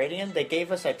Grand Floridian. They gave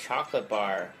us a chocolate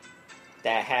bar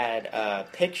that had a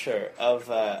picture of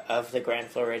the Grand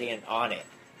Floridian on it.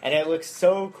 And it looks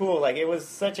so cool. Like, it was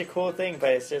such a cool thing, but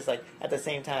it's just like, at the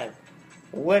same time,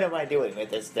 what am I doing with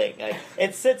this thing? Like,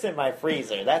 it sits in my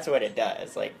freezer. That's what it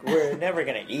does. Like, we're never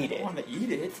going to eat I it. want to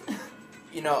eat it.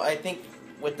 I think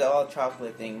with the all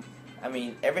chocolate thing, I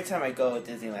mean, every time I go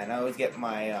to Disneyland, I always get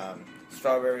my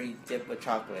strawberry dip with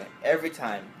chocolate. Every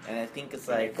time. And I think it's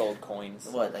like, gold coins.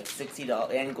 what, like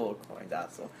 $60, and gold coins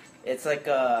also. It's like,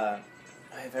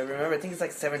 if I remember, I think it's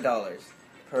like $7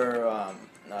 per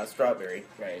strawberry.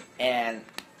 Right. And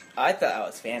I thought I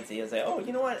was fancy. I was like, oh,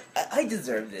 you know what? I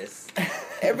deserve this.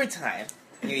 Every time.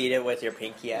 You eat it with your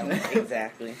pinky out.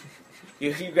 Exactly.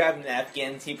 You grab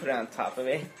napkins, you put it on top of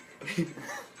it.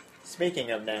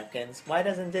 Speaking of napkins, why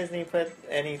doesn't Disney put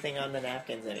anything on the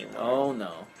napkins anymore? Oh,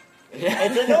 no.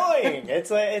 It's annoying. It's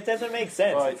like, it doesn't make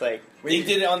sense. Well, it's like, They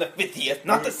did it on the 50th,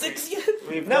 not the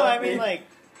 60th. no, I mean, like,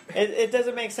 it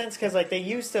doesn't make sense because, like, they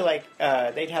used to, like,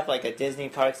 they'd have, like, a Disney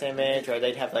Parks image, or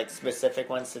they'd have, like, specific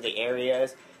ones to the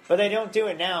areas, but they don't do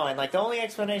it now, and, like, the only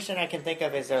explanation I can think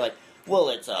of is they're like, well,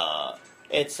 it's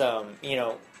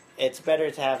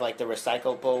better to have, like, the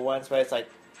recyclable ones, but it's like,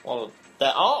 well,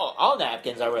 all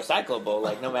napkins are recyclable,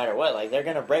 like, no matter what, like, they're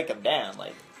gonna break them down,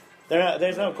 like,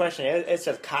 there's no question, it's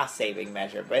just cost-saving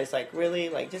measure, but it's like, really,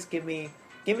 like, just give me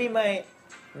my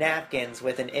napkins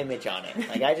with an image on it.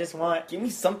 Like, I just want... Give me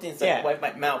something so I can wipe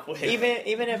my mouth with.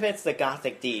 Even if it's the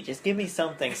Gothic D, just give me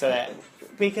something so that...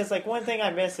 Because, like, one thing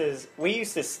I miss is we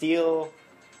used to steal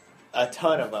a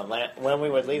ton of them when we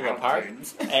would leave the park.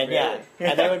 And, yeah,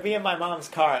 and they would be in my mom's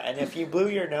car. And if you blew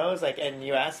your nose, like, and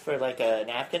you asked for, like, a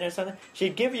napkin or something,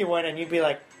 she'd give you one and you'd be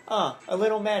like, oh, a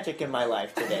little magic in my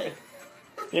life today.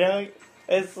 You know?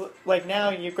 It's like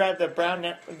now you grab the brown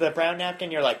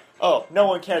napkin, you're like, oh, no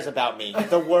one cares about me.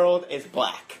 The world is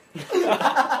black.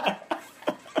 The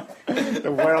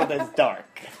world is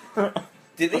dark.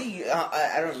 Did they?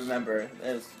 I don't remember.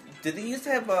 Did they used to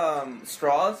have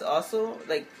straws also?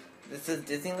 Like, this is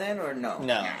Disneyland or no?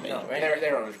 No, right?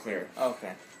 They're always clear.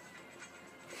 Okay.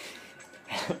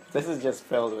 This is just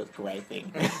filled with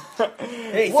griping.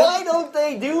 Hey, why don't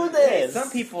they do this?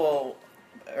 Some people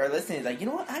are listening like, you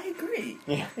know what? I agree.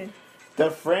 Yeah.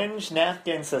 The Fringe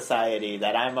Napkin Society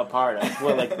that I'm a part of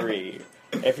will agree.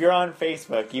 If you're on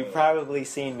Facebook, you've probably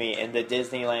seen me in the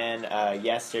Disneyland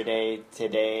yesterday,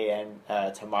 today,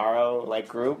 and tomorrow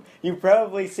group. You've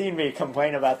probably seen me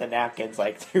complain about the napkins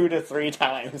 2 to 3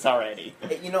 times already.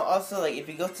 Also, if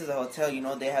you go to the hotel,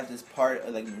 they have this part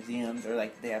of museums or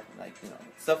they have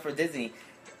stuff for Disney.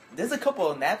 There's a couple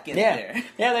of napkins there.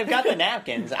 Yeah, they've got the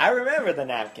napkins. I remember the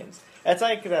napkins. It's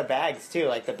like the bags too.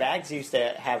 Like the bags used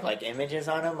to have images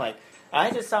on them. Like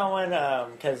I just saw one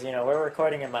because we're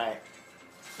recording in my.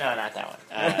 No, not that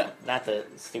one. Not the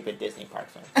stupid Disney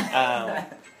Parks one.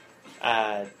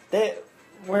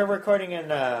 We're recording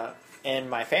in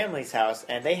my family's house,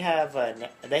 and they have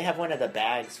one of the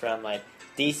bags from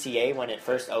DCA when it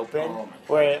first opened,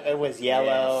 where it was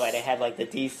yellow and it had the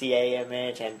DCA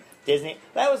image and Disney.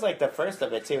 That was the first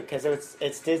of it too, because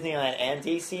it's Disneyland and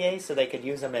DCA, so they could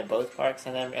use them in both parks.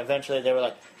 And then eventually they were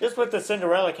like, just put the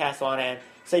Cinderella Castle on it and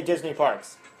say Disney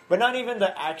Parks. But not even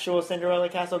the actual Cinderella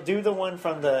Castle. Do the one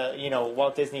from the,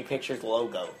 Walt Disney Pictures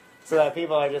logo. So that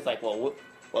people are just like, well,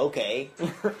 okay.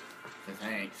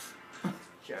 Thanks.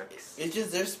 Jerks. It's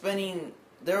just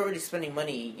they're already spending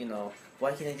money,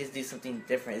 why can't they just do something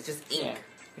different? It's just ink,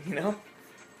 you know?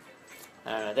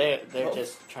 I don't know. They're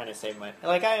just trying to save money.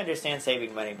 Like, I understand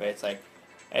saving money, but it's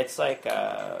like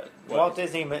Walt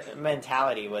Disney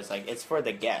mentality was like, it's for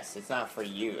the guests. It's not for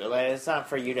you. Like, it's not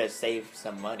for you to save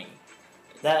some money.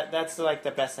 That's like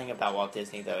the best thing about Walt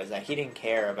Disney, though, is that he didn't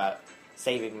care about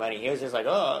saving money. He was just like,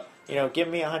 oh, you know, give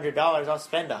me $100, I'll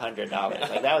spend $100.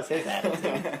 Like, that was his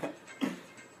attitude.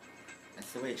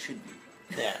 That's the way it should be.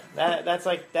 Yeah, that's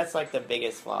like the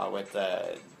biggest flaw with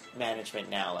management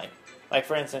now. Like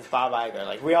for instance, Bob Iger.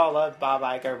 Like, we all loved Bob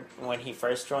Iger when he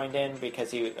first joined in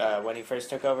because when he first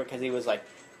took over, because he was like,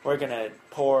 we're gonna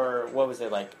pour, what was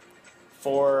it, like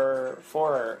four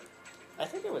I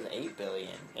think it was $8 billion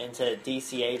into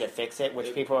DCA to fix it,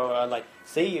 which people are like,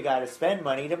 see, you got to spend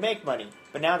money to make money.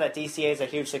 But now that DCA is a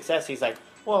huge success, he's like,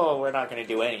 whoa, we're not going to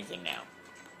do anything now.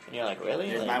 And you're like, really?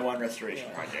 Here's my one restoration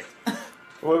project.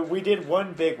 Well, we did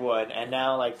one big one, and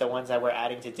now like the ones that we're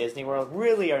adding to Disney World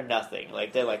really are nothing.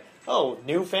 Like, they're like, oh,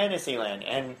 new Fantasyland,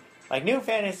 and like new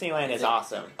Fantasyland is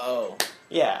awesome. Oh,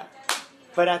 yeah.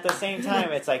 But at the same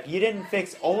time, it's like, you didn't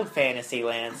fix old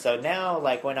Fantasyland, so now,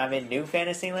 like, when I'm in new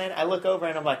Fantasyland, I look over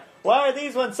and I'm like, why are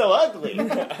these ones so ugly?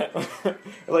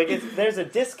 Like, there's a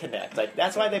disconnect. Like,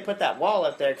 that's why they put that wall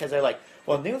up there, because they're like,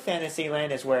 well, new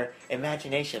Fantasyland is where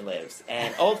imagination lives,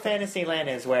 and old Fantasyland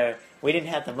is where we didn't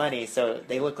have the money, so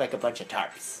they look like a bunch of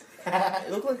tarps.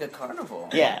 it looked like a carnival.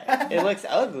 Yeah, it looks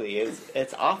ugly.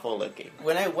 It's awful looking.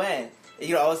 When I went,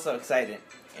 you know, I was so excited.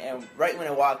 And right when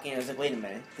I walked in, I was like, wait a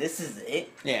minute, this is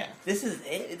it? Yeah. This is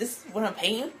it? This is what I'm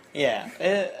paying? Yeah.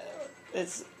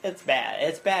 It's bad.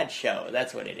 It's bad show.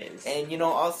 That's what it is. And, you know,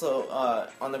 also,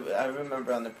 I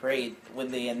remember on the parade,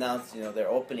 when they announced, you know, their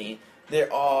opening,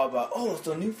 they're all about, oh,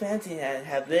 so new Fantasy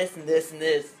have this and this and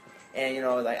this. And, you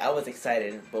know, like, I was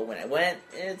excited. But when I went,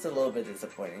 it's a little bit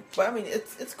disappointing. But, I mean,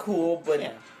 it's cool, but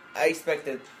I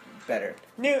expected better.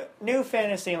 New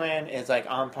Fantasyland is like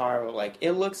on par with, like,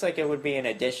 it looks like it would be an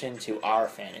addition to our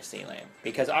Fantasyland,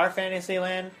 because our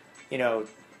Fantasyland, you know,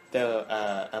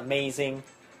 the amazing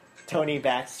Tony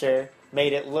Baxter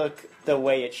made it look the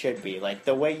way it should be, like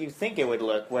the way you think it would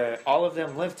look, where all of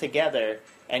them live together,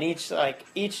 and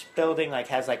each building like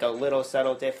has like a little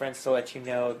subtle difference to let you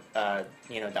know the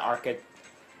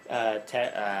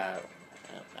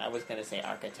I was gonna say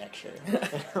architecture,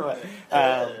 but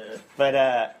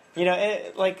you know,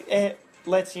 it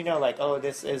lets you know, like, oh,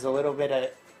 this is a little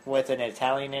bit with an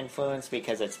Italian influence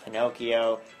because it's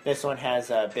Pinocchio. This one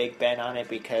has Big Ben on it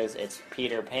because it's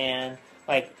Peter Pan.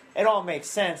 Like, it all makes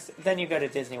sense. Then you go to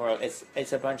Disney World,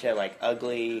 it's a bunch of like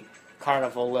ugly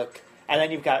carnival look. And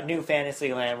then you've got New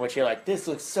Fantasyland, which you're like, this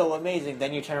looks so amazing.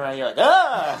 Then you turn around and you're like,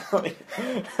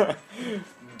 ah!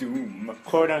 Doom.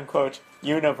 Quote unquote,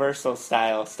 universal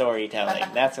style storytelling.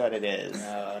 That's what it is.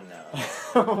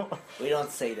 No. We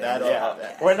don't say that.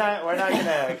 We're not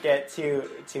gonna get too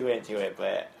into it,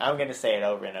 but I'm gonna say it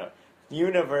over and over.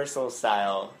 Universal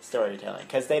style storytelling,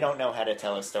 because they don't know how to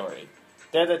tell a story.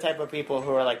 They're the type of people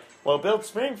who are like, well, build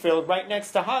Springfield right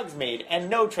next to Hogsmeade, and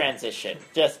no transition.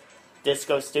 Just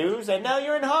Disco Stews, and now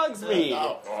you're in Hogsmeade.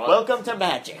 Welcome to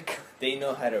magic. They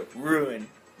know how to ruin.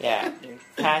 Yeah.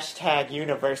 Hashtag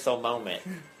universal moment.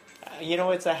 You know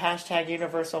what's a hashtag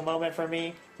universal moment for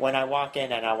me? When I walk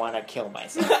in and I want to kill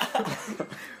myself.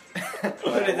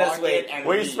 Put it this way.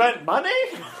 We spent money?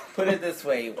 Put it this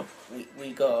way.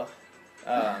 We go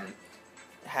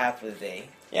half of the day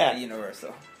at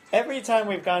Universal. Every time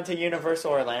we've gone to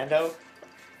Universal Orlando,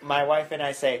 my wife and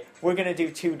I say, we're going to do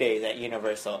 2 days at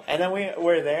Universal. And then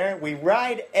we're there, we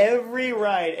ride every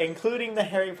ride, including the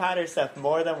Harry Potter stuff,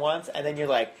 more than once, and then you're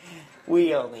like,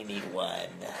 we only need one.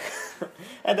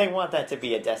 And they want that to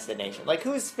be a destination. Like,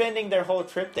 who's spending their whole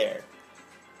trip there?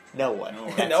 No one.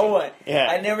 No one. Yeah.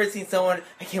 I've never seen someone,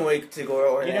 I can't wait to go to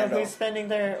Orlando. You know who's spending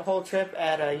their whole trip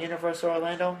at Universal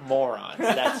Orlando? Morons.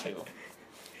 That's who.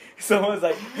 Someone's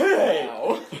like, hey,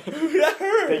 that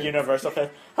hurt. The Universal fan.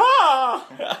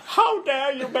 Ah! How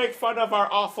dare you make fun of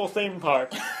our awful theme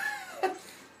park?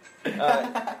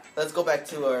 Let's go back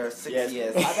to our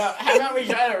 60th. How about we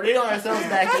try to reel ourselves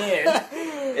back in?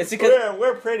 It's because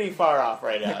we're pretty far off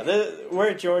right now.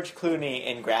 We're George Clooney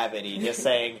in Gravity, just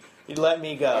saying, let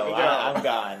me go. I'm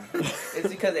gone. It's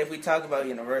because if we talk about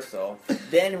Universal,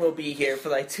 then we'll be here for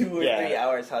like 2 or 3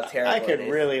 hours. How terrible! I could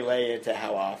really lay into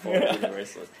how awful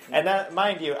Universal is. And that,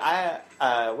 mind you,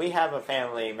 we have a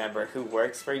family member who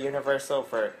works for Universal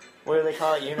for, what do they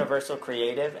call it, Universal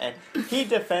Creative, and he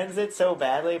defends it so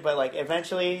badly, but like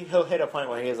eventually he'll hit a point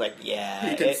where he's like,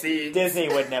 Disney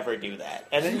would never do that.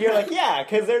 And then you're like, yeah,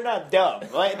 because they're not dumb.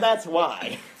 Like, that's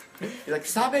why. He's like,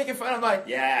 stop making fun. I'm like,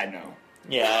 yeah, I know.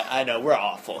 Yeah, I know, we're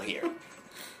awful here.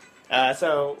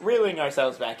 So reeling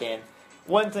ourselves back in,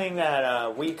 one thing that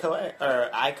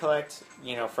I collect,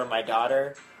 for my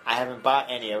daughter, I haven't bought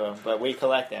any of them, but we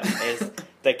collect them, is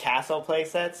the Castle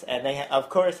playsets, and they, of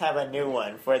course, have a new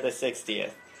one for the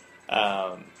 60th.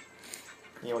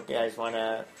 You guys want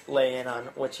to lay in on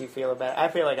what you feel about it? I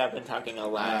feel like I've been talking a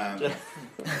lot.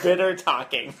 Bitter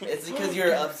talking. It's because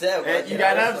you're upset. You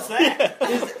got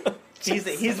upset.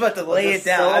 He's about to lay it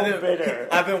down. So bitter.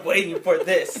 I've been waiting for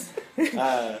this.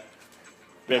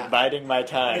 Been biding my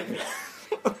time.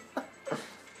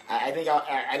 I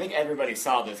think everybody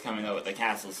saw this coming up with the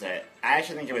castle set. I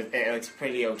actually think it looks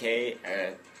pretty okay,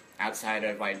 outside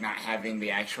of like not having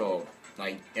the actual,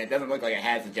 like, it doesn't look like it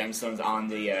has the gemstones on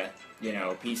the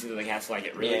pieces of the castle like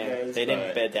it really does. They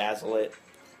didn't bedazzle it,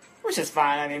 which is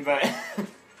fine. I mean, but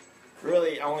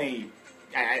really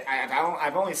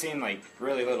I've only seen like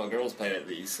really little girls play with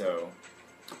these, so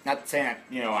not saying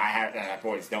that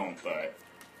boys don't, but.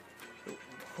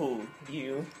 Who?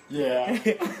 You? Yeah.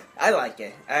 I like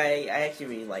it. I actually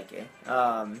really like it.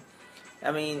 I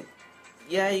mean,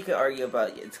 yeah, you could argue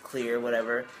about it's clear,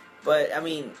 whatever. But, I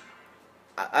mean,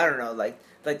 I don't know. Like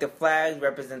the flag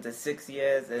represents the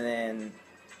 60th, and then,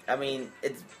 I mean,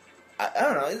 it's... I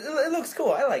don't know. It looks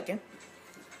cool. I like it.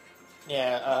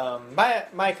 Yeah,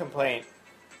 my complaint...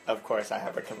 Of course I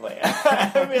have a complaint. I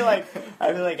feel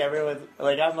like everyone...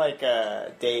 Like, I'm like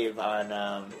Dave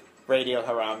on... Radio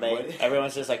Harambe. What?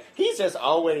 Everyone's just like, he's just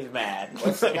always mad.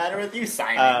 What's the matter with you,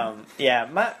 Simon? Yeah,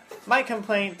 my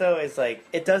complaint, though, is, like,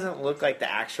 it doesn't look like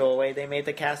the actual way they made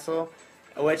the castle,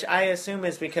 which I assume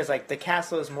is because, like, the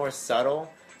castle is more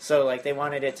subtle, so, like, they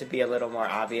wanted it to be a little more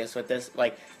obvious with this.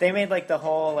 Like, they made, like, the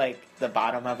whole, like, the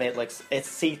bottom of it looks, it's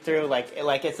see-through, like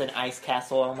it's an ice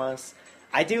castle almost.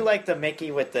 I do like the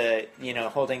Mickey with the,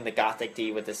 holding the Gothic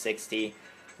D with the 60.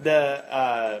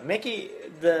 The, Mickey,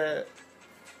 the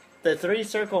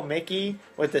 3-circle Mickey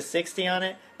with the 60 on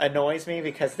it annoys me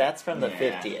because that's from the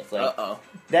 50th. Like,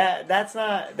 that's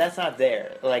not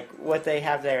there. Like what they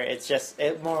have there, it's just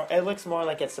it looks more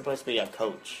like it's supposed to be a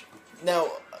coach. Now,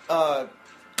 I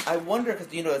wonder because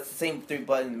it's the same 3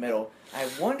 button in the middle. I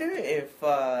wonder if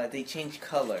they change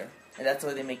color and that's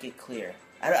why they make it clear.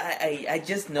 I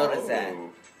just noticed that.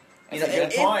 That's a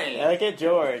good point. I like it,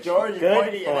 George. Good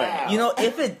point.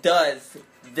 If it does.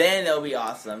 Then it'll be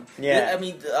awesome. Yeah. I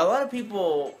mean, a lot of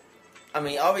people... I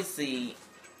mean, obviously,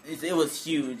 it was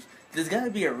huge. There's got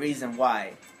to be a reason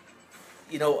why.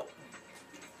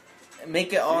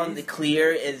 Make it on the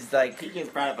clear is like... He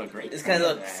just brought up a great It's kind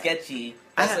of look sketchy.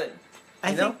 I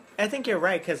think you're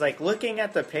right, because, like, looking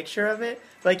at the picture of it,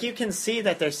 like, you can see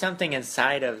that there's something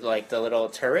inside of, like, the little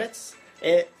turrets.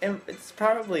 It's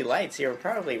probably lights. You're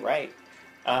probably right.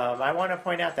 I want to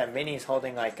point out that Minnie's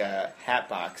holding like a hat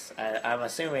box. I'm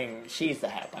assuming she's the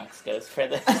hat box ghost for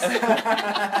this.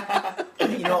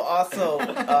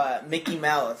 Also Mickey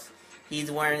Mouse. He's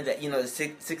wearing the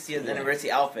 60th anniversary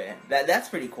outfit. That's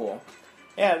pretty cool.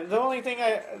 Yeah, the only thing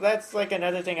that's like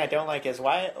another thing I don't like is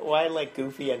why like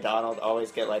Goofy and Donald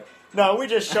always get like, no, we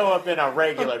just show up in our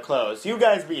regular clothes. You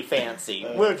guys be fancy.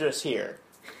 We're just here.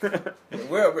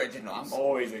 We're originals. I'm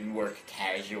always in work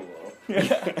casual.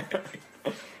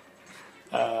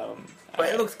 But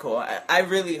it looks cool. I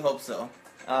really hope so.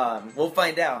 We'll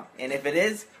find out. And if it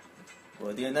is,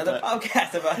 we'll do another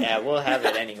podcast about it. Yeah, we'll have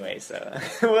it anyway, so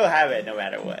we'll have it no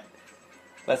matter what.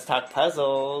 Let's talk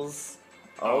puzzles.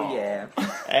 Oh, yeah.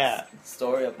 Yeah.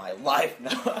 Story of my life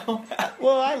now.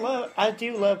 Well, I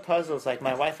do love puzzles. Like,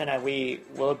 my wife and I,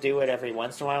 we'll do it every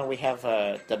once in a while. We have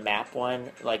the map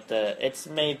one. Like, it's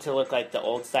made to look like the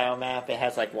old style map. It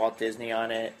has, like, Walt Disney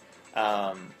on it.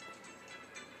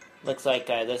 Looks like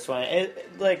this one.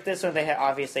 This one, they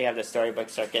obviously have the Storybook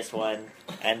Circus one,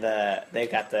 and they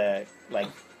got the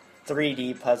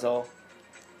 3D puzzle.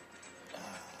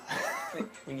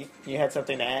 You had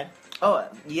something to add? Oh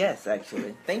yes,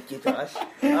 actually. Thank you, Josh.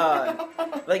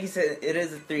 Like you said, it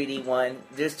is a 3D one.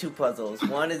 There's 2 puzzles.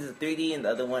 One is a 3D, and the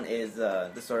other one is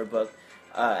the Storybook.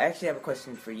 I actually have a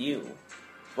question for you.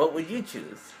 What would you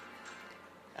choose?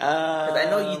 Because I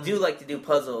know you do like to do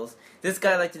puzzles. This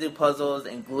guy likes to do puzzles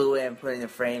and glue it and put it in a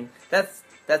frame. That's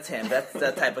him. That's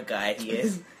the type of guy he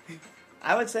is.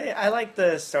 I would say I like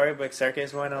the Storybook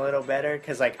Circus one a little better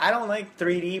because, I don't like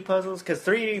 3D puzzles because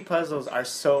 3D puzzles are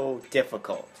so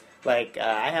difficult.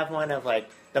 I have one of,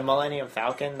 the Millennium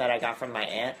Falcon that I got from my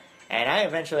aunt, and I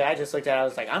just looked at it, I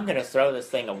was like, I'm going to throw this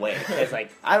thing away. Because,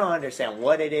 I don't understand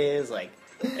what it is.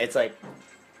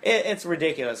 It's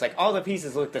ridiculous. All the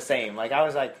pieces look the same. I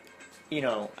was like,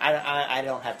 I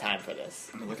don't have time for this.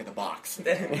 I'm going to look at the box.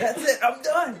 That's it. I'm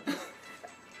done.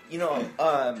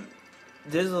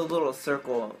 there's a little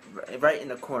circle right in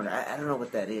the corner. I don't know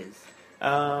what that is.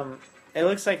 It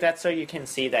looks like that's so you can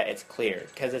see that it's clear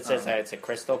because it says Oh. that it's a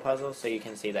crystal puzzle, so you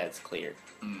can see that it's clear.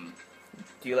 Mm.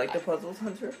 Do you like the puzzles,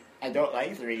 Hunter? I don't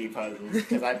like 3D puzzles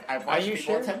because I've watched you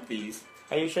people sure? attempt these.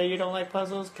 Are you sure you don't like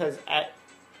puzzles? Because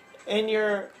in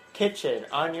your kitchen,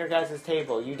 on your guys'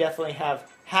 table, you definitely have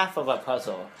half of a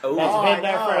puzzle Oh, that's I been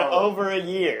there for know. over a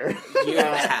year.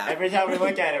 Yeah. Every time we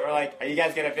look at it, we're like, "Are you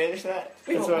guys gonna finish that?"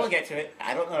 It's We'll what- get to it.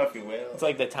 I don't know if we will. It's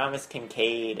like the Thomas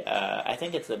Kincaid. I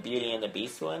think it's the Beauty and the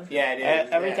Beast one. Yeah, it is.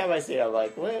 Every yeah. time I see it, I'm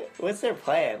like, what's their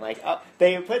plan? Like,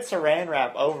 they put saran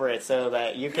wrap over it so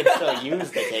that you can still use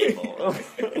the table.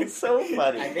 It's so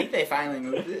funny. I think they finally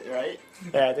moved it, right?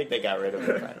 Yeah, I think they got rid of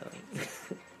it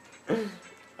finally.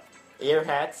 Ear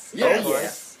hats, Yes. of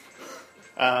course.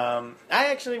 I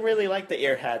actually really like the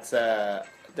ear hats.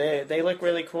 They look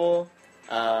really cool.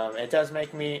 It does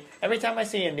make me every time I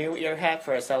see a new ear hat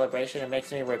for a celebration, it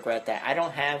makes me regret that I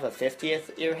don't have a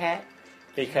 50th ear hat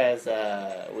because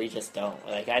we just don't.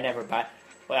 Like I never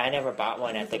bought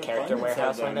one at the Character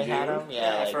Warehouse when they had them.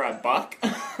 Yeah, like, for $1.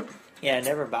 yeah, I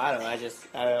never bought them.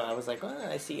 I was like,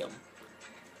 I see them.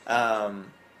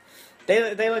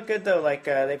 They look good though. Like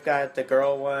they've got the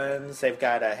girl ones. They've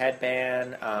got a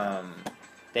headband.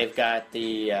 They've got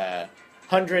the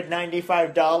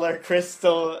 $195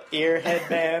 crystal ear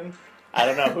headband. I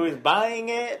don't know who's buying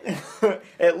it.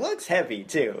 It looks heavy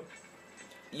too.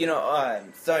 You know,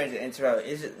 sorry to interrupt.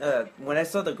 Is it, when I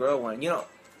saw the girl one, you know,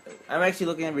 I'm actually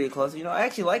looking at it really closely. You know, I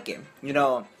actually like it. You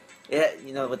know,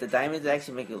 with the diamonds, they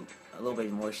actually make it a little bit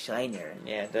more shinier.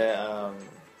 Yeah, the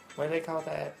what do they call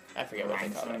that? I forget what they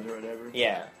call Rhinestones it. or whatever.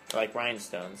 Yeah, like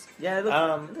rhinestones. Yeah, it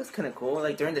looks kind of cool.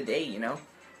 Like during the day, you know.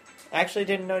 Actually,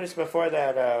 didn't notice before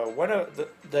that one of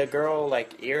the girl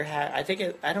like ear hat.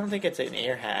 I don't think it's an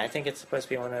ear hat. I think it's supposed to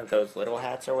be one of those little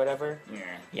hats or whatever.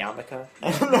 Yeah. Yarmulke.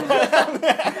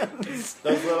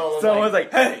 Those little. Someone's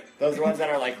like, "Hey." Those ones that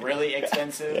are like really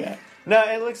expensive. Yeah. No,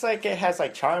 it looks like it has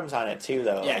like charms on it too,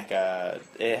 though. Yeah. Like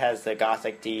it has the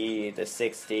Gothic D, the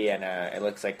 60, and it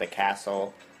looks like the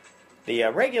castle. The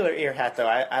regular ear hat, though,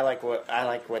 I like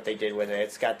what they did with it.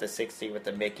 It's got the 60 with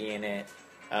the Mickey in it.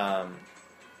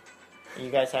 You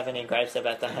guys have any gripes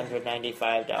about the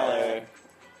 $195?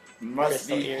 Must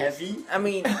Crystal be ears. heavy. I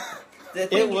mean, the It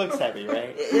thing, looks heavy,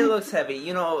 right? it looks heavy.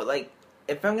 You know, like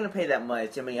if I'm gonna pay that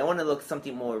much, I mean, I want to look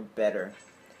something more better.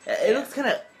 It looks kind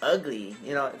of ugly.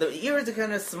 You know, the ears are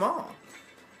kind of small.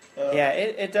 Yeah,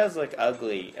 it does look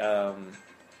ugly.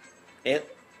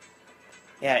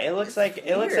 It looks like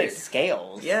weird.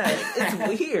 scales. Yeah,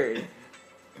 it's weird.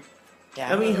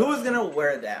 Yeah, I mean, who's gonna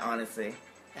wear that? Honestly,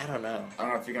 I don't know. I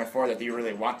don't know if you can afford it. Do you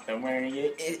really want them wearing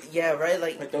it? yeah, right.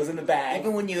 Like Put those in the bag.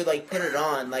 even when you like put it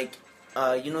on, like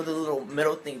you know the little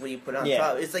metal thing where you put it on Yeah.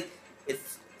 top. It's like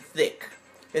it's thick.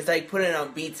 It's like putting it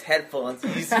on Beats headphones.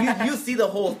 You see the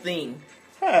whole thing.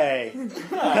 Hey,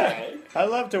 Hi. I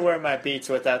love to wear my Beats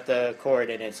without the cord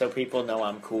in it, so people know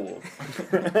I'm cool.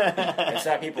 It's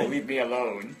that people leave me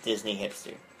alone. Disney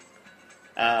hipster.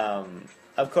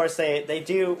 Of course, they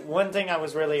do. One thing I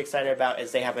was really excited about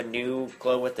is they have a new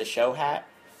glow with the show hat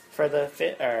for the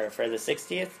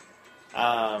 60th.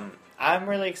 I'm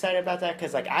really excited about that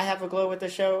because like I have a glow with the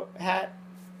show hat,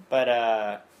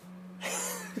 but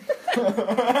your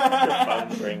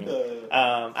phone's ringing.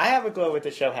 I have a glow with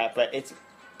the show hat, but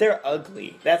they're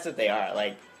ugly. That's what they are.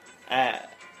 Like,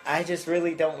 I just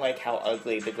really don't like how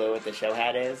ugly the glow with the show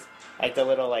hat is. Like the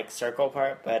little like circle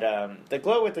part, but the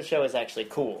glow with the show is actually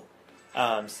cool.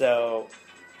 So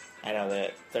I know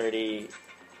that 30,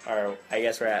 or I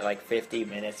guess we're at like 50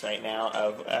 minutes right now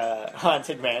of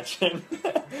Haunted Mansion.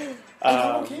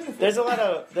 I'm okay with it. There's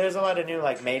a lot of new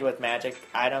like made with magic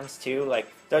items too. Like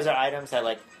those are items that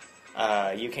like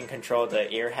you can control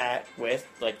the ear hat with,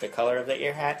 like the color of the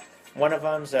ear hat. One of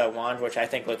them's a wand, which I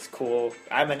think looks cool.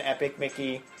 I'm an Epic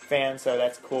Mickey fan, so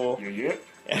that's cool.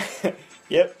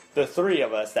 Yep, the three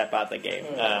of us that bought the game.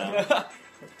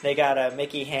 They got a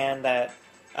Mickey hand that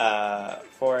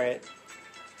for it.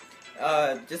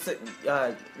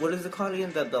 What is it called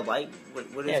again? The light. What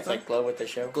is Yeah, it it's like glow with the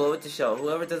show. glow with the show.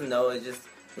 Whoever doesn't know, it's just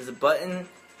there's a button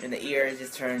in the ear. It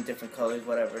just turns different colors,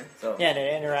 whatever. So Yeah, and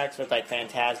it interacts with like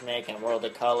Fantasmic and World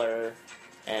of Color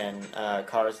and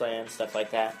Cars Land, stuff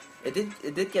like that. it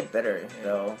did get better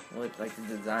though with like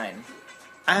the design.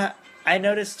 I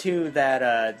noticed too that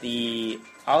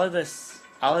all of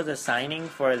the signing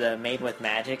for the Made with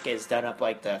Magic is done up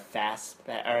like the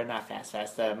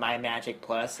the My Magic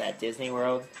Plus at Disney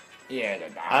World. Yeah,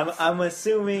 the dots. I'm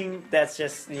assuming that's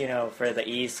just for the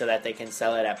ease so that they can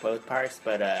sell it at both parks,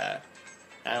 but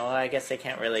Well, I guess they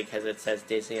can't really because it says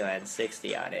Disneyland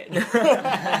 60 on it.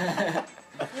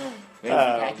 Lazy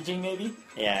packaging, maybe?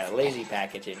 Yeah, lazy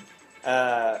packaging.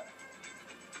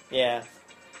 Yeah.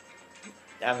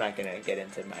 I'm not gonna get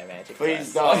into my magic.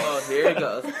 Please class. don't. Oh, here it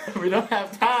goes. We don't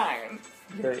have time.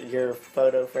 Your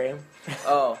photo frame.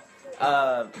 Oh,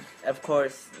 of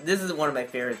course, this is one of my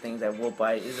favorite things I will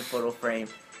buy is a photo frame.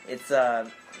 It's a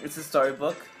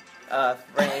storybook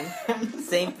frame.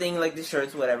 Same thing like the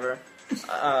shirts, whatever.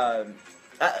 I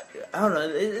don't know.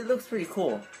 It looks pretty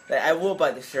cool. I will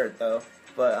buy the shirt though,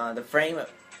 but the frame.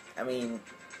 I mean,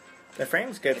 The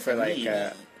frame's good It's for a like,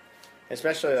 need.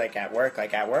 especially like at work.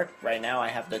 Like at work right now, I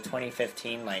have the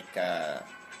 2015 like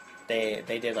they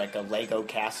did like a Lego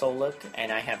castle look,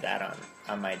 and I have that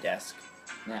on my desk.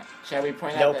 Now, shall we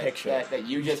point No out that, picture. that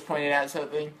you just pointed out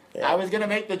something? Yeah. I was going to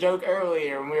make the joke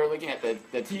earlier when we were looking at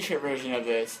the t-shirt version of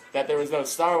this, that there was no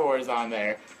Star Wars on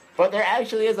there. But there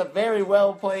actually is a very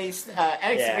well-placed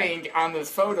X-Wing on this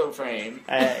photo frame.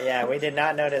 Yeah, we did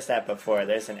not notice that before.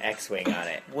 There's an X-wing on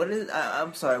it. what is?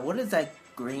 I'm sorry. What is that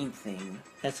green thing?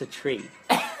 That's a tree.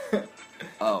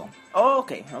 Oh,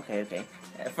 okay.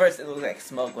 At first it looked like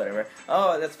smoke, whatever.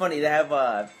 Oh, that's funny. They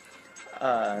have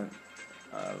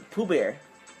Pooh Bear,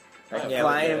 like Yeah,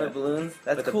 flying with with balloons.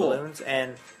 That's with cool. the balloons,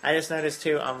 and I just noticed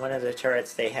too on one of the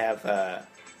turrets they have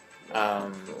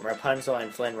Rapunzel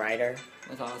and Flynn Rider.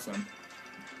 That's awesome.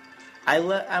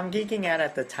 I'm geeking out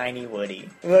at the tiny Woody.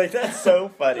 Like that's so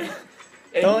funny.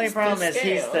 The only problem is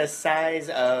he's the size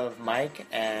of Mike,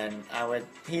 and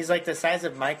he's like the size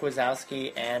of Mike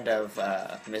Wazowski and of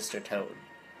Mr. Toad.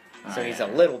 So he's a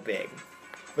little big.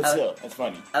 But still, that's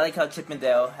funny. I like how Chip and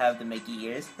Dale have the Mickey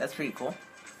ears. That's pretty cool.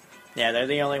 Yeah, they're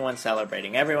the only ones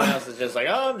celebrating. Everyone else is just like,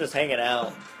 oh, I'm just hanging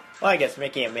out. Well, I guess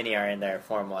Mickey and Minnie are in their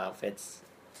formal outfits.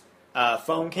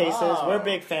 Phone cases. Oh. We're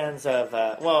big fans of,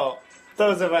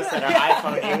 those of us that are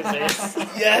iPhone users.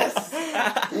 Yes!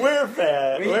 We're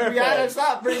fans. We We're gotta fans.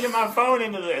 stop bringing my phone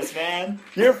into this, man.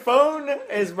 Your phone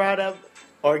is brought up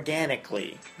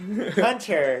organically.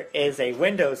 Hunter is a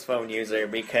Windows phone user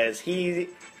because he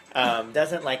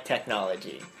doesn't like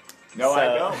technology. No, I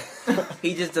So- don't.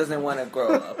 He just doesn't want to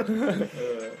grow up.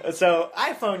 So,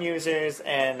 iPhone users,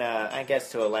 and I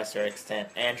guess to a lesser extent,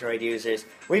 Android users,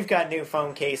 we've got new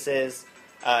phone cases.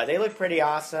 They look pretty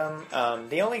awesome.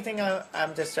 The only thing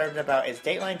I'm disturbed about is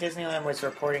Dateline Disneyland was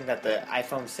reporting that the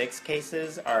iPhone 6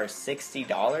 cases are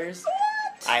 $60.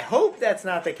 I hope that's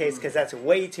not the case because that's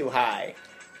way too high.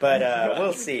 But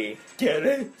we'll see. Get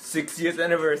it? 60th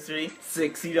anniversary,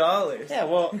 $60. Yeah,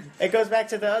 well, it goes back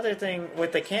to the other thing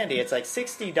with the candy. It's like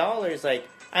 $60. Like,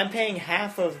 I'm paying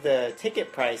half of the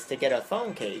ticket price to get a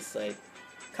phone case. Like,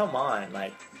 come on.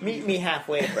 Like, meet me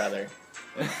halfway, brother.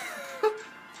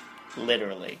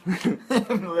 Literally.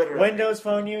 Literally. Windows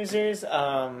phone users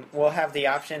will have the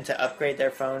option to upgrade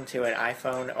their phone to an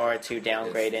iPhone or to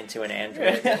downgrade into an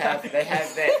Android. They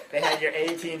have your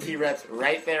AT&T reps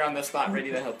right there on the spot,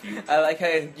 ready to help you. I like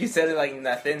how you said it like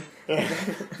nothing.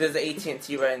 There's an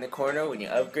AT&T right in the corner when you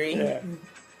upgrade. Yeah.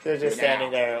 They're just Now.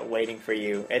 standing there waiting for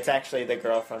you. It's actually the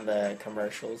girl from the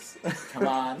commercials. Come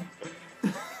on.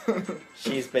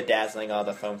 She's bedazzling all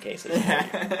the phone cases.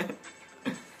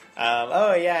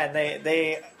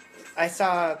 And I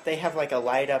saw they have like a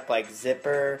light up like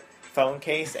zipper phone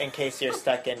case in case you're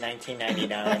stuck in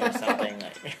 1999 or something.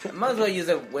 Like, Might as well use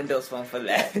a Windows phone for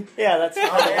that. yeah, that's for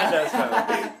the Windows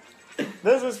phone.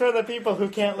 This is for the people who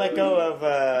can't let go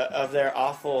of their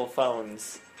awful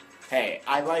phones. Hey,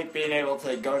 I like being able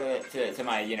to go to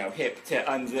my, hip to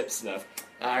unzip stuff.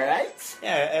 Alright?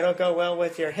 Yeah, it'll go well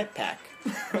with your hip pack.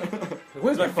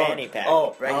 Where's Your fanny pack.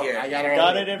 Oh, right Oh, here. I got it.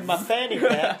 Got it in my fanny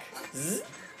pack. Zzz.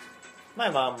 My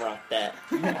mom rocked that.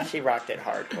 She rocked it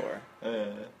hardcore.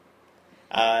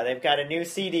 They've got a new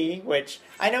CD, which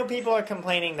I know people are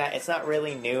complaining that it's not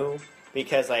really new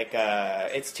because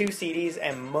it's 2 CDs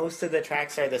and most of the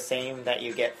tracks are the same that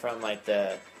you get from like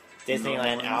the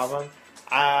Disneyland album.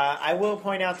 I will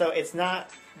point out though,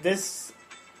 this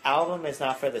album is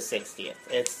not for the 60th.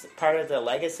 It's part of the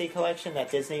Legacy collection that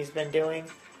Disney's been doing.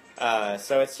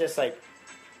 So it's just like,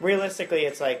 realistically,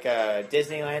 it's like a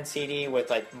Disneyland CD with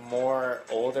like more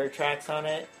older tracks on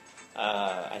it.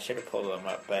 I should have pulled them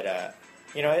up, but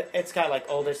it's got like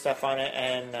older stuff on it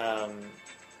and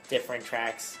different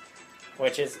tracks,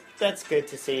 that's good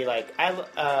to see. Like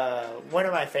one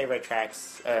of my favorite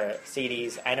tracks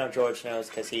CDs, I know George knows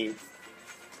because he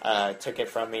took it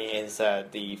from me, is the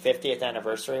 50th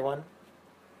anniversary one.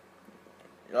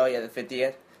 Oh yeah, the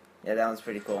 50th. Yeah, that one's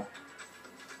pretty cool.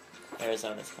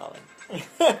 Arizona's calling.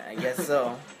 I guess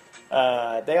so.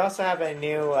 They also have a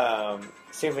new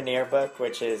souvenir book,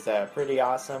 which is pretty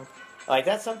awesome. Like,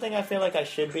 that's something I feel like I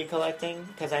should be collecting,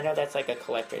 because I know that's, like, a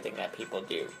collector thing that people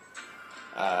do.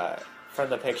 From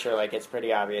the picture, like, it's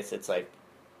pretty obvious it's, like,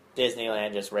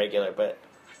 Disneyland, just regular, but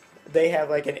they have,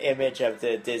 like, an image of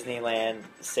the Disneyland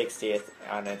 60th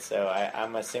on it, so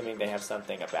I'm assuming they have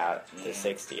something about the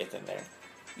 60th in there.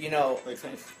 You know, Looks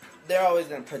nice. they're always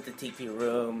going to put the Tiki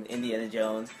Room, Indiana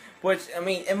Jones, which, I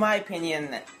mean, in my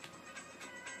opinion,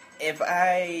 if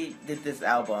I did this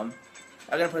album,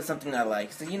 I'm going to put something I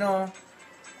like. So, you know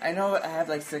I have,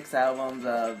 like, 6 albums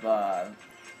of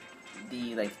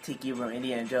the, like, Tiki Room,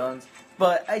 Indiana Jones,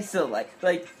 but I still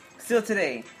still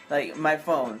today, like, my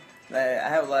phone, I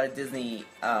have a lot of Disney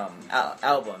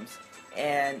albums,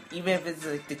 and even if it's,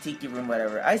 like, the Tiki Room,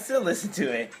 whatever, I still listen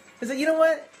to it. It's like, you know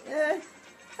what?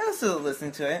 I'll still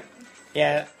listen to it.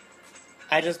 Yeah,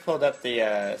 I just pulled up the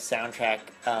soundtrack.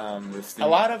 Listing. A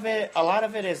lot of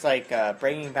it is like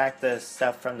bringing back the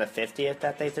stuff from the 50th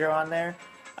that they threw on there.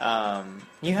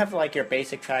 You have like your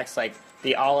basic tracks like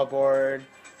the All Aboard,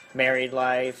 Married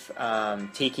Life,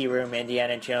 Tiki Room,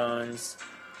 Indiana Jones,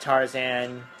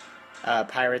 Tarzan,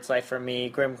 Pirate's Life for Me,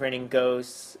 Grim Grinning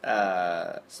Ghosts,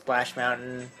 Splash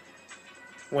Mountain,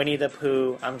 Winnie the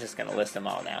Pooh. I'm just gonna list them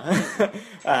all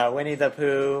now. Winnie the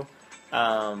Pooh,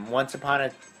 Once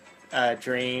Upon a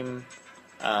Dream,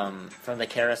 from the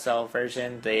Carousel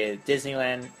version, the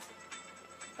Disneyland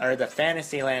or the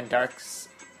Fantasyland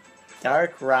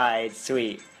Dark Ride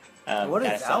Suite. What is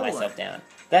gotta slow that one? myself down.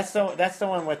 That's the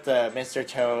one with the Mr.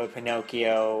 Toad,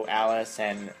 Pinocchio, Alice,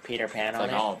 and Peter Pan on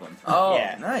Like it. all of them. Oh,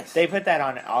 Yeah. nice. They put that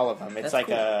on all of them. It's That's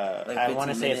cool. Like I want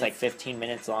to 15 say it's like minutes. 15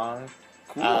 minutes long.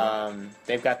 Cool.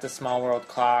 They've got the Small World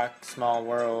Clock, Small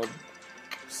World,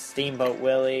 Steamboat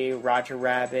Willie, Roger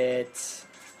Rabbit,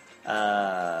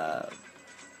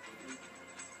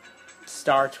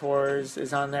 Star Tours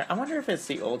is on there. I wonder if it's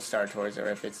the old Star Tours or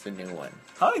if it's the new one.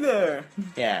 Hi there.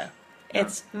 Yeah.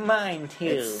 It's mine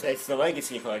too. It's the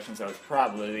Legacy Collection, so it's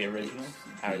probably the original,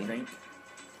 I would think.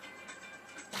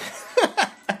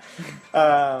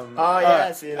 Oh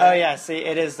yeah, see that? Oh yeah, see,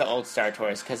 it is the old Star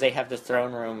Tours because they have the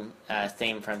throne room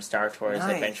theme from Star Tours.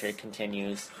 Nice. Adventure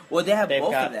Continues. Well, they have They've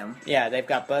both got, of them. Yeah, they've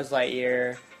got Buzz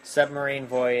Lightyear, Submarine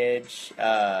Voyage,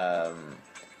 the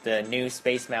new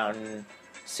Space Mountain,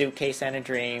 Suitcase and a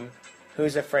Dream,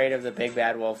 Who's Afraid of the Big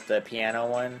Bad Wolf, the piano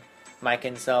one, Mike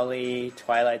and Sully,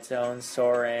 Twilight Zone,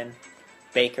 Soarin',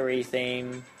 Bakery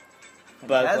Theme,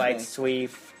 Bug's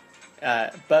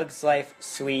Life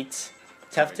Suite,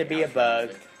 Tough to Be a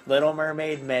Bug, Little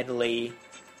Mermaid Medley,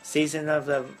 Seasons of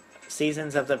the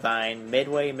Vine,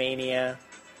 Midway Mania,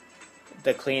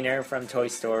 The Cleaner from Toy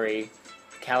Story,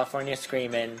 California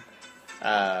Screamin',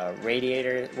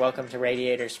 Welcome to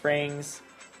Radiator Springs.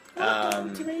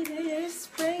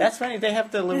 That's funny. They have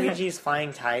the Luigi's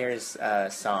Flying Tires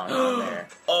song on there.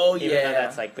 Oh, Even though yeah.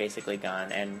 that's like basically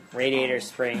gone. And Radiator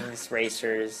Springs,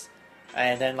 Racers,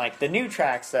 and then like the new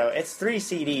tracks. Though it's 3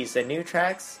 CDs. The new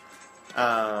tracks.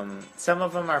 Some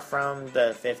of them are from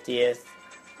the 50th.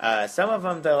 Some of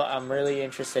them, though, I'm really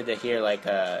interested to hear. Like,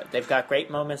 they've got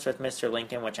Great Moments with Mr.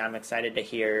 Lincoln, which I'm excited to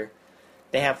hear.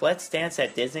 They have Let's Dance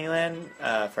at Disneyland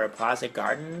for Plaza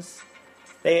Gardens.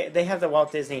 They have the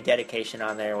Walt Disney dedication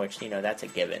on there, which, you know, that's a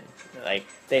given. Like,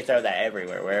 they throw that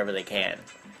everywhere, wherever they can.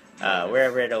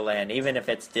 Wherever it'll land. Even if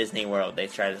it's Disney World, they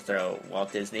try to throw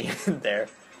Walt Disney in there.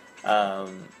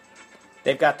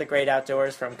 They've got the Great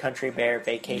Outdoors from Country Bear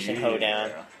Vacation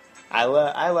Hoedown. I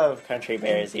love Country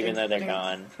Bears, even though they're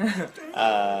gone.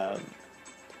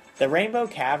 The Rainbow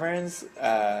Caverns,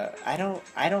 I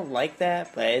don't like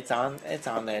that, but it's on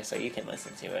there, so you can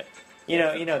listen to it. You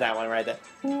know that one, right? Yeah,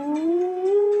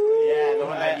 the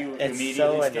one that you It's immediately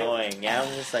so skip. annoying. Yeah,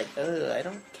 I'm just like, ugh, I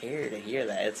don't care to hear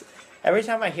that. It's every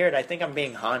time I hear it, I think I'm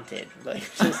being haunted. Like,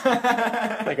 just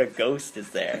like a ghost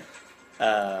is there.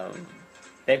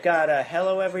 They've got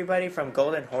Hello Everybody from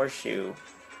Golden Horseshoe.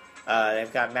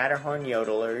 They've got Matterhorn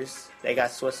Yodelers. They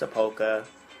got Swiss Polka.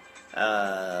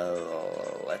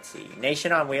 Let's see.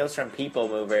 Nation on Wheels from People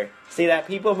Mover. See that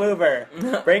People Mover?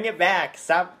 Bring it back.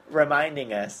 Stop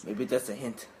reminding us. Maybe that's a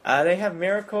hint. They have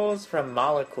Miracles from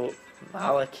Molecules.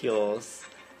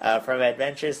 From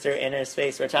Adventures Through Inner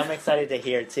Space, which I'm excited to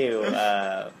hear too.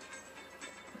 Let's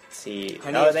see.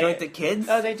 Honey, I Shrunk the Kids?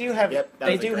 Oh, they do have. Yep, that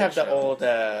they was a do great have the show. old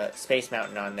Space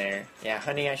Mountain on there. Yeah,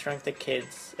 Honey, I Shrunk the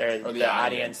Kids, or Or the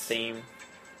audience theme.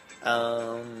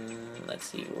 Let's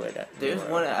see what. There's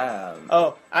one.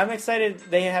 Oh, I'm excited.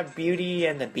 They have Beauty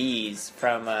and the Bees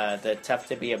from the Tough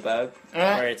to Be a Bug,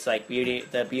 where it's like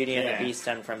the Beauty and the Beast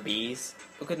done from bees.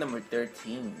 Look at number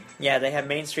 13. Yeah, they have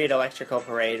Main Street Electrical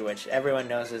Parade, which everyone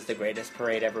knows is the greatest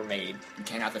parade ever made. You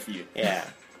cannot defeat it. Yeah.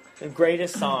 the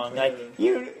greatest song. Like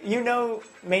you know,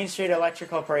 Main Street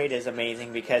Electrical Parade is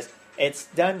amazing because it's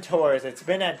done tours. It's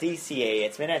been at DCA.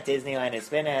 It's been at Disneyland. It's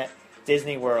been at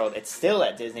Disney World. It's still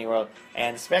at Disney World.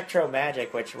 And Spectro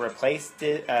Magic, which replaced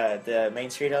the Main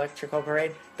Street Electrical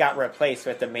Parade, got replaced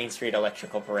with the Main Street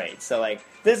Electrical Parade. So like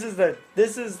this is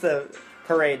the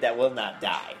parade that will not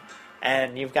die.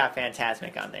 And you've got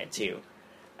Fantasmic on there too.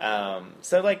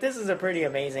 So like this is a pretty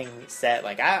amazing set.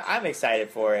 Like I'm excited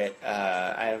for it.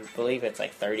 I believe it's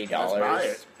like $30.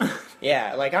 Let's buy it.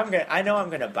 Yeah, like I know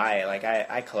I'm gonna buy it. Like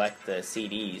I collect the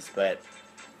CDs, but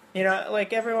you know,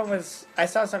 like I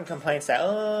saw some complaints that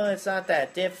it's not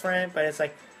that different, but it's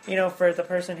like, you know, for the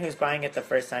person who's buying it the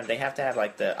first time, they have to have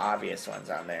like the obvious ones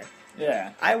on there.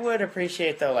 Yeah. I would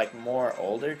appreciate though like more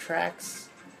older tracks.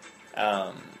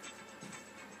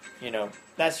 You know,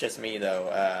 that's just me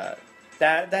though.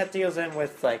 That deals in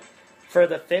with, like, for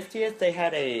the 50th, they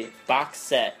had a box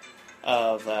set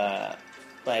of,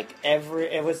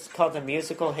 it was called The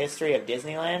Musical History of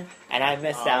Disneyland, and I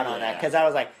missed out on that, because I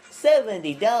was like,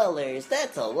 $70,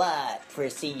 that's a lot for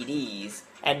CDs,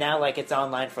 and now, like, it's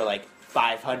online for, like,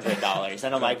 $500,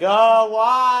 and I'm like, oh,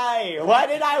 why? Why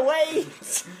did I wait?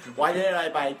 Why didn't I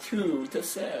buy 2 to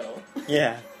sell?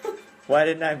 Yeah. Why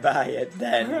didn't I buy it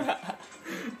then?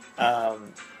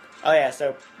 Oh yeah,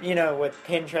 so, you know, with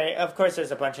pin tray, of course there's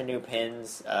a bunch of new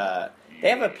pins. They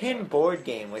have a pin board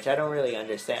game, which I don't really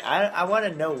understand. I want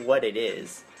to know what it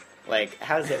is. Like,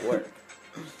 how does it work?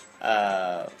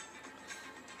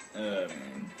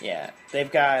 Yeah,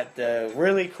 they've got the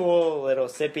really cool little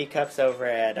sippy cups over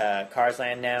at Cars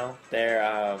Land now.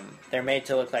 They're made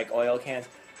to look like oil cans.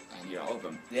 I need all of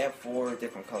them. They have 4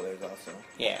 different colors also.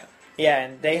 Yeah. Yeah,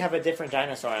 and they have a different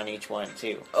dinosaur on each one,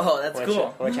 too. Oh, that's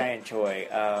cool. Which I enjoy.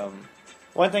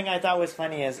 One thing I thought was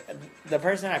funny is the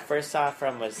person I first saw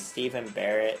from was Stephen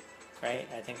Barrett, right?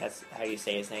 I think that's how you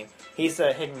say his name. He's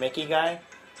the Hidden Mickey guy.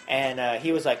 And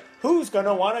he was like, who's going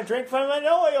to want to drink from an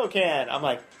oil can? I'm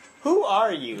like, who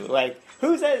are you? Like,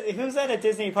 who's at a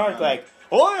Disney park like,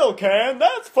 oil can?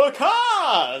 That's for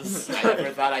cars! I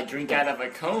never thought I'd drink out of a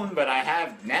cone, but I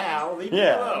have now. Leave me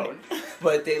alone.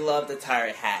 But they love the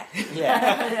tire hat.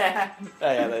 Yeah.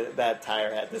 Oh, yeah, that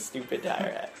tire hat, the stupid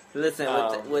tire hat. Listen,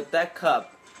 with that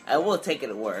cup, I will take it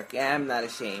to work, and I'm not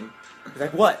ashamed. He's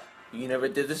like, what? You never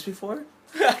did this before?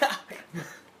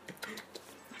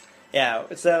 Yeah,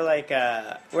 so, like,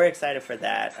 we're excited for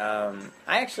that.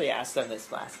 I actually asked them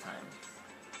this last time.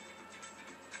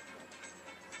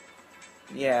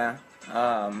 Yeah.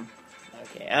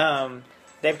 Okay.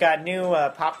 They've got new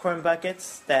popcorn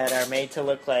buckets that are made to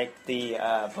look like the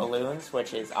balloons,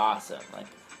 which is awesome. Like,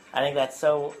 I think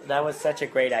that was such a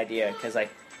great idea, because, like,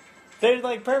 they're,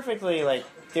 like, perfectly, like,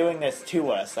 doing this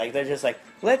to us. Like, they're just like,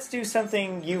 let's do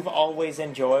something you've always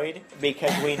enjoyed,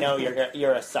 because we know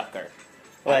you're a sucker.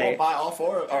 Like, I will buy all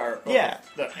 4, or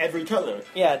every color.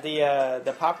 Yeah,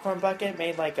 the popcorn bucket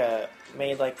made like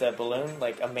the balloon,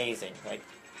 like, amazing. Like,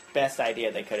 best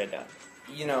idea they could have done.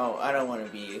 You know, I don't want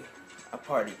to be a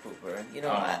party pooper. You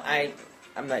know,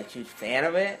 I'm not a huge fan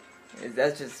of it.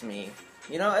 That's just me.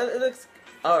 You know, it looks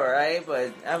alright,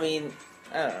 but, I mean,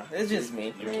 I don't know. It's just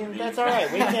me. I mean, that's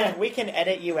alright. We can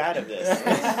edit you out of this.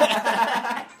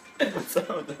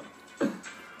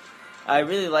 I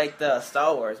really like the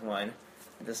Star Wars one.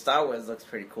 The Star Wars looks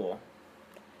pretty cool.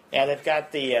 Yeah, they've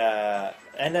got the,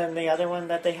 and then the other one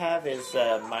that they have is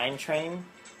Mine Train.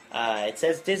 It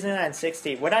says Disneyland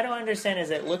 60. What I don't understand is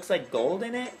it looks like gold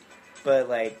in it, but,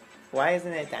 like, why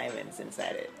isn't it diamonds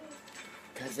inside it?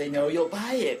 Because they know you'll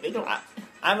buy it. They don't.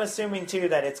 I'm assuming, too,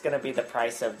 that it's going to be the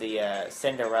price of the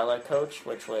Cinderella coach,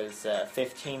 which was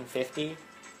 $15.50,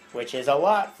 which is a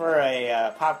lot for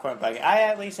a popcorn bucket. I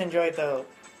at least enjoyed the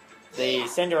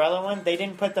Cinderella one. They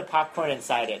didn't put the popcorn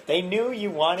inside it. They knew you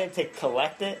wanted to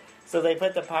collect it, so they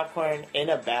put the popcorn in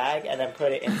a bag and then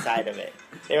put it inside of it.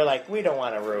 They were like, we don't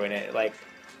want to ruin it. Like,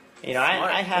 you know,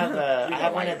 I have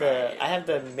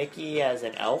the Mickey as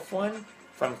an elf one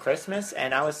from Christmas,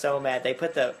 and I was so mad. They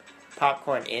put the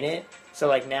popcorn in it, so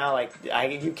like now, like,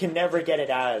 you can never get it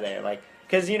out of there. Like,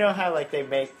 because you know how, like, they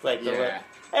make, like,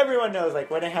 everyone knows, like,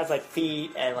 when it has, like,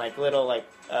 feet and, like, little, like,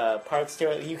 parts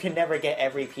to it, you can never get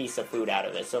every piece of food out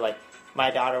of it. So, like, my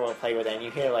daughter will play with it, and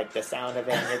you hear, like, the sound of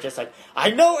it, and you're just like,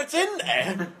 I know it's in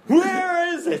there!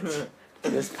 Where is it?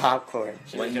 This popcorn.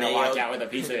 She's gonna walk out with a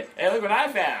piece of it. Hey, look what I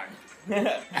found!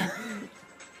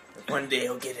 One day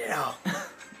he'll get it out.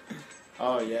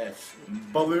 Oh, yes.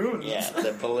 Balloons! Yeah,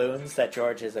 the balloons that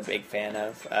George is a big fan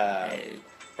of.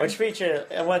 Which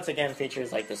once again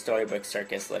features, like, the Storybook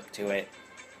Circus look to it.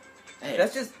 Hey,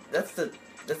 that's the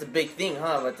that's a big thing,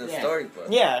 huh? About the storybook.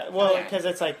 Yeah, well, Okay. because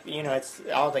it's like, it's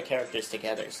all the characters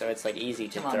together, so it's like easy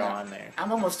to Come on throw now. on there.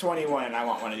 I'm almost 21 and I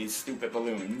want one of these stupid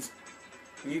balloons.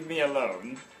 Leave me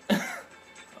alone.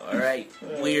 All right,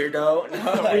 weirdo.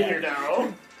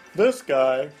 Weirdo. This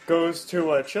guy goes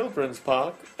to a children's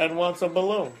park and wants a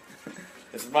balloon.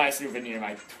 This is my souvenir,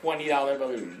 my $20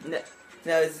 balloon.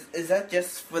 Now, is that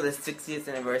just for the 60th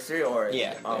anniversary, or?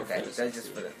 Yeah, Oh, okay, for the that's just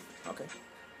for the. Okay.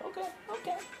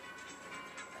 Okay.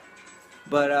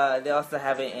 But they also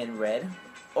have it in red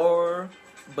or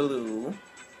blue,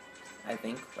 I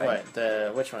think. Right?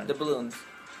 What? Which one? The balloons.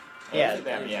 Yeah,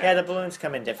 Yeah. the balloons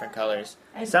come in different colors.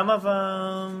 Some of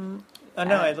them... Oh,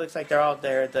 no, it looks like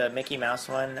they're the Mickey Mouse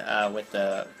one with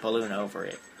the balloon over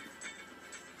it.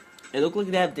 It looked like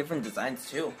they have different designs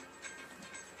too.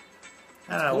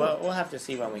 I don't know, cool. we'll have to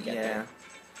see when we get Yeah.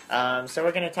 there. So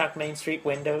we're going to talk Main Street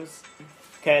windows,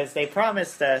 because they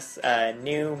promised us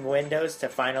new windows to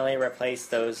finally replace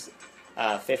those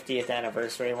 50th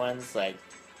anniversary ones,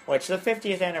 which the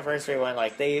 50th anniversary one,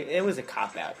 it was a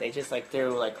cop-out. They just,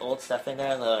 threw, old stuff in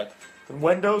there, and they're like,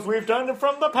 windows we've done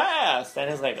from the past! And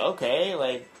it's like,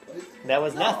 okay, that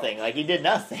was nothing. You did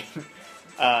nothing.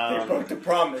 They broke the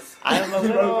promise. I'm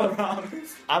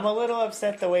a little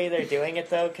upset the way they're doing it,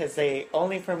 though, because they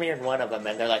only premiered one of them,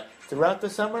 and they're like, throughout the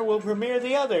summer we'll premiere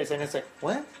the others, and it's like,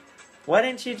 what? Why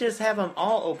didn't you just have them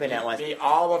all open at once?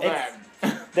 All of them.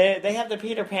 They have the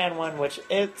Peter Pan one, which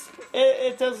it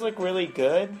does look really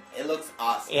good. It looks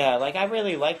awesome. Yeah, I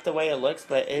really like the way it looks,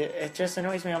 but it just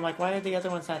annoys me. I'm like, why are the other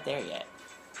ones not there yet?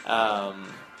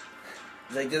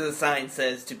 There's a sign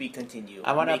says to be continued.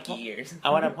 I want Mickey years.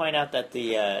 to point out that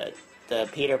the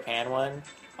Peter Pan one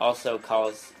also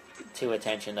calls to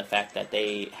attention the fact that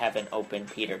they haven't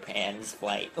opened Peter Pan's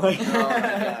flight. Oh my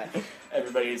god.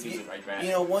 Everybody sees it like that.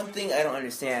 One thing I don't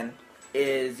understand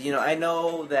is, I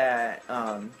know that,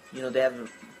 they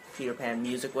have Peter Pan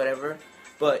music, whatever,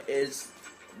 but is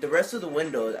the rest of the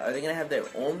windows, are they going to have their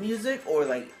own music, or, are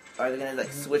they going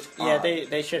to, switch on? Yeah,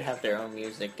 they should have their own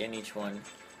music in each one.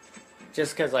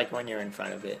 Just because, when you're in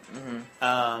front of it.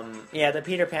 Mm-hmm. Yeah, the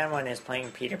Peter Pan one is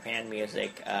playing Peter Pan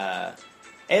music. I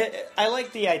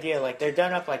like the idea, they're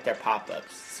done up like they're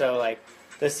pop-ups. So,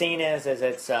 the scene is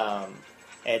it's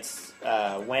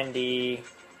Wendy,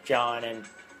 John, and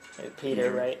Peter,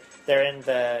 Mm-hmm. right? They're in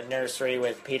the nursery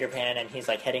with Peter Pan, and he's,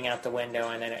 heading out the window,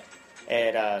 and then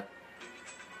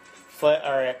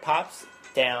it pops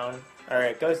down, or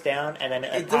it goes down, and then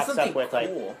it does pops up something with,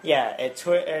 cool.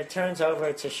 it turns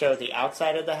over to show the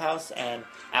outside of the house, and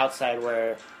outside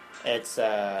where it's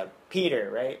Peter,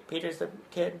 right? Peter's the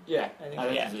kid? Yeah. I think, I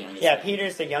think yeah. he's the youngest Yeah, one.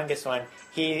 Peter's the youngest one.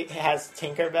 He has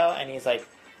Tinkerbell, and he's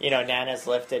Nana's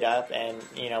lifted up and,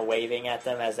 waving at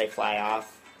them as they fly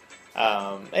off.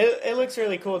 It looks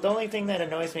really cool. The only thing that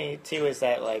annoys me, too, is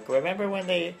that, remember when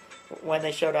they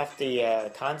showed off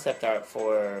the concept art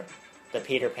for the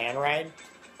Peter Pan ride?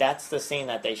 That's the scene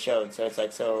that they showed. So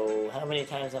it's so how many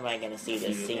times am I going to see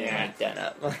this scene, done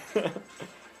up?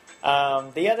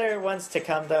 The other ones to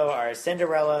come, though, are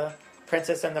Cinderella,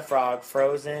 Princess and the Frog,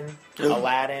 Frozen,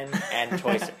 Aladdin, and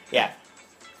Toy Story. Yeah.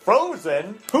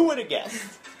 Frozen? Who would have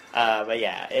guessed? But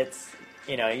yeah, it's,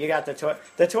 you got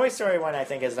the Toy Story one, I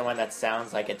think, is the one that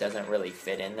sounds like it doesn't really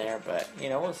fit in there, but,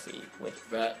 we'll see which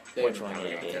But one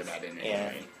it is. That in Yeah.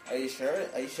 anyway. Are you sure?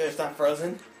 Are you sure it's not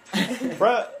Frozen?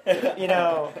 Bro,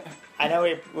 I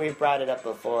know we've brought it up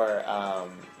before,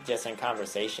 just in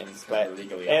conversations, but We're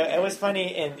legally it was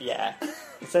obligated.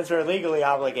 funny, since we're legally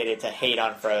obligated to hate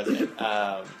on Frozen.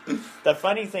 The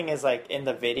funny thing is, in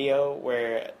the video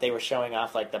where they were showing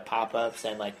off, the pop-ups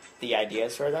and, the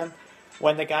ideas for them,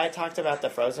 when the guy talked about the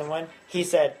Frozen one, he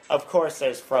said, of course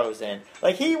there's Frozen.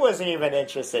 He wasn't even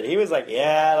interested. He was like,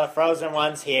 yeah, the Frozen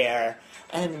one's here.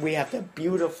 And we have the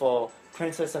beautiful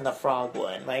Princess and the Frog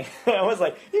one. I was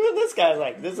like, even this guy's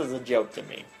like, this is a joke to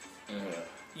me.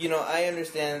 I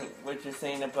understand what you're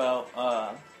saying about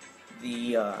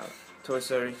the Toy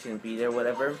Story shouldn't be there,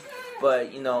 whatever.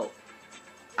 But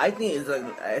I think it's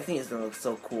gonna look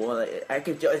so cool. I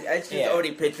just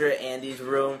already picture Andy's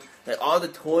room. All the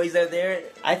toys are there.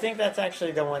 I think that's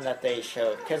actually the one that they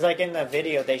showed. Because, in the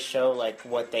video, they show,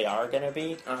 what they are going to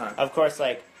be. Uh-huh. Of course,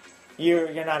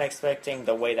 you're not expecting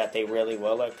the way that they really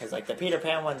will look. Because, the Peter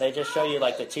Pan one, they just show you,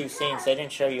 the two scenes. They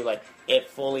didn't show you, it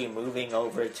fully moving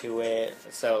over to it.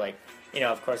 So,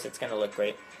 of course, it's going to look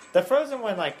great. The Frozen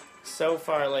one, so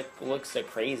far, looks the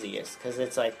craziest. Because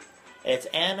it's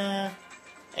Anna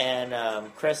and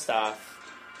Kristoff.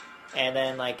 And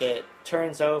then, it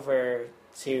turns over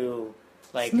to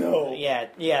Snow.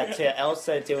 to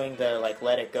Elsa doing the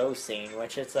Let It Go scene,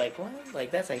 which it's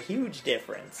what? That's a huge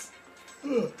difference.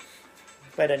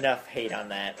 but enough hate on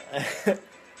that.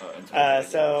 Until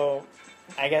So,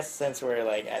 I guess since we're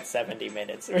like at 70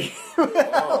 minutes,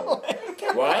 Oh.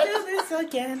 What? Do this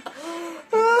again.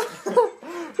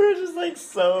 we're just like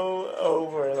so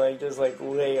over, like just like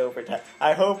way over time.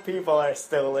 I hope people are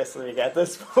still listening at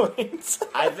this point.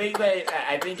 I think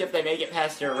if they make it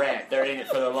past your rant, they're in it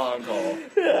for the long haul.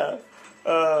 Yeah.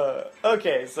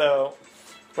 Okay, so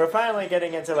we're finally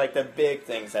getting into like the big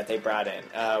things that they brought in,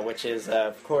 which is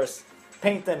of course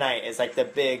Paint the Night is like the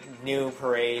big new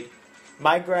parade.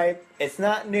 My gripe, it's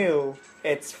not new.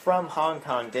 It's from Hong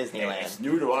Kong Disneyland. It's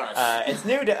new to us. It's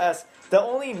new to us. The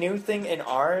only new thing in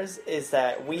ours is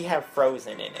that we have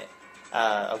Frozen in it.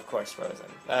 Of course, Frozen.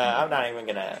 I'm not even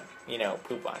gonna,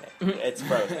 poop on it. It's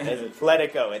Frozen. Let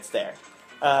it go. It's there.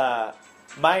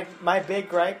 My big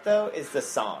gripe though is the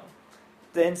song.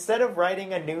 Instead of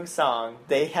writing a new song,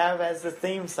 they have as the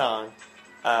theme song,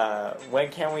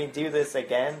 "When Can We Do This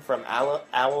Again?" from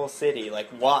Owl City. Like,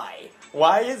 why?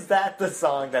 Why is that the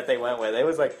song that they went with? It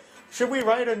was like, should we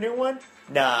write a new one?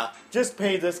 Nah, just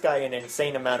pay this guy an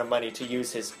insane amount of money to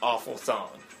use his awful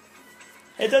song.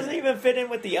 It doesn't even fit in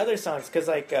with the other songs, because,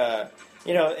 like,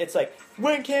 it's like,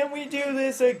 when can we do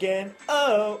this again?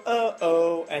 Oh, oh,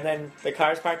 oh. And then the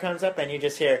Cars part comes up, and you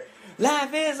just hear,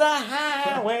 life is a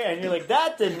highway. And you're like,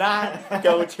 that did not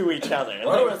go to each other.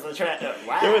 What Like, was the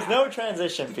wow. there was no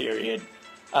transition period.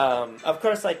 Of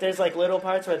course, like, there's, like, little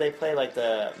parts where they play, like,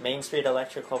 the Main Street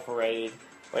Electrical Parade,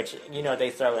 which, they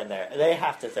throw in there. They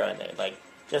have to throw in there, like,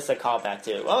 just a callback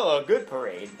to, a good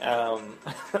parade.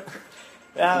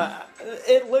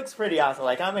 It looks pretty awesome.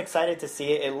 Like, I'm excited to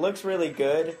see it. It looks really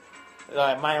good.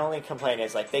 My only complaint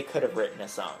is, like, they could have written a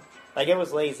song. Like, it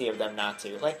was lazy of them not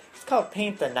to. Like, it's called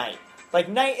Paint the Night. Like,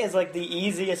 night is, like, the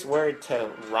easiest word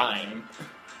to rhyme.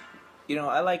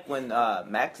 I like when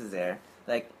Max is there.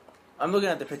 Like, I'm looking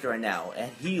at the picture right now,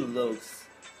 and he looks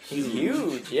He's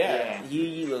huge, yeah.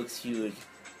 He looks huge.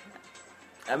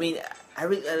 I mean,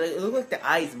 it looks like the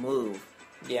eyes move.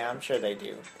 Yeah, I'm sure they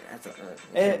do. That's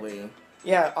a way.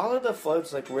 Yeah, all of the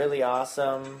floats look really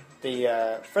awesome.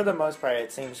 For the most part,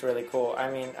 it seems really cool.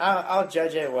 I mean, I'll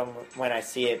judge it when I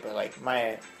see it, but like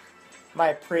my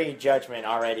prejudgment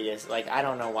already is like, I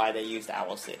don't know why they used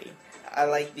Owl City. I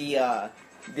like the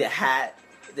hat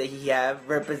that he have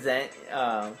represent.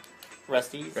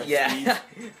 Rusty's. Yeah,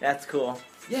 that's cool.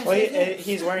 Yeah, well,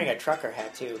 he's wearing a trucker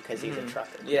hat too because he's a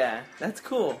trucker. Yeah, that's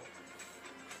cool.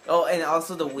 Oh, and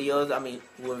also the wheels. I mean,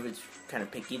 whoever's kind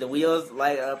of picky, the wheels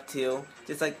light up too,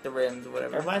 just like the rims or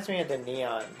whatever. It reminds me of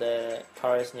the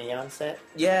Cars neon set.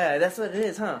 Yeah, that's what it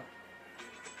is, huh?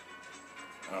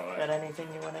 Oh, Got anything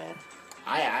you want to add?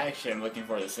 I actually am looking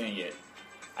forward to seeing it.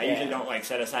 I usually don't like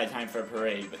set aside time for a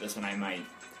parade, but this one I might.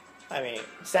 I mean,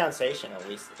 Soundsational,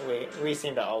 we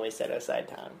seem to always set aside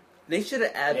time. They should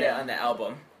have added that on the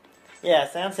album. Yeah,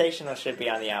 Soundsational should be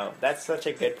on the album. That's such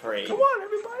a good parade. Come on,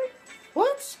 everybody.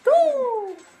 Let's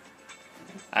go!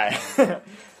 Alright.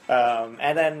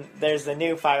 And then there's the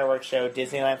new fireworks show,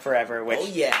 Disneyland Forever,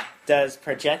 which does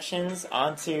projections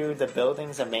onto the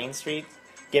buildings of Main Street,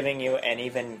 giving you an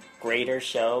even greater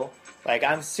show. Like,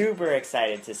 I'm super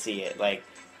excited to see it. Like,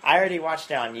 I already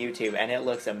watched it on YouTube, and it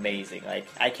looks amazing. Like,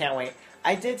 I can't wait.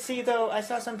 I did see, though, I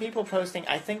saw some people posting,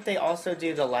 I think they also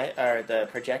do the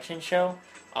projection show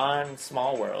on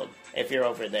Small World, if you're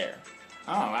over there.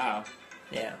 Oh, wow.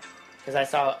 Yeah. Because I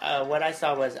saw, what I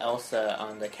saw was Elsa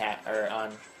on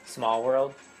on Small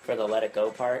World for the Let It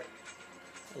Go part.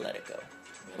 Let it go.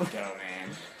 Let it go, man.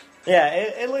 Yeah,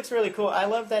 it looks really cool. I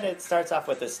love that it starts off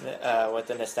with this, with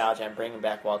the nostalgia and bringing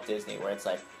back Walt Disney, where it's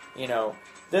like,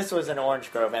 this was an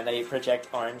orange grove, and they project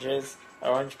Orange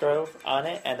Grove on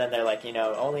it, and then they're like,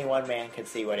 only one man could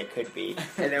see what it could be.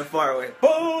 And then far away,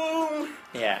 boom!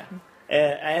 Yeah.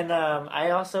 And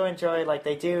I also enjoy, like,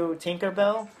 they do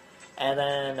Tinkerbell, and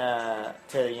then,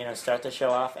 to, start the show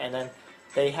off, and then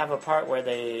they have a part where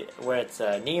it's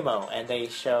Nemo, and they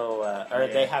show,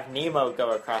 they have Nemo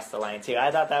go across the line, too.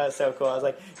 I thought that was so cool. I was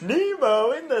like,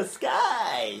 Nemo in the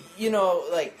sky!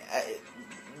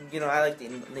 I like the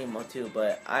Nemo too,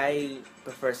 but I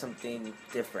prefer something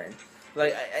different.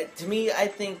 Like, to me, I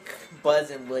think Buzz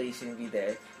and Woody shouldn't be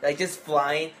there. Like, just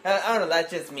flying. I don't know,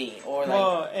 that's just me. Or like,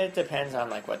 well, it depends on,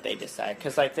 like, what they decide.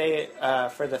 Because, like, they,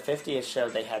 for the 50th show,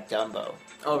 they had Dumbo.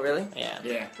 Oh, really? Yeah.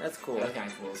 Yeah. That's cool. That's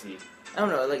kind of cool to see. I don't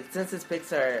know, like, since it's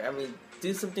Pixar, I mean,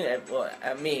 do something,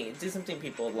 do something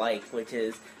people like, which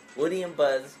is Woody and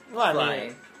Buzz flying.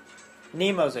 Mean,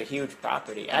 Nemo's a huge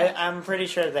property. I'm pretty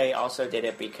sure they also did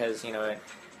it because, in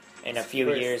a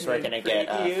few years we're going to get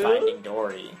Finding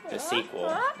Dory, the sequel.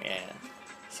 Yeah.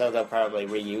 So they'll probably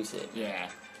reuse it. Yeah.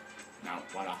 Now,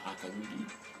 what a hakalugi.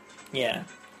 Yeah.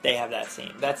 They have that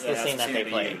scene. That's the scene that they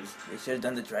played. They should have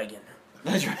done the dragon.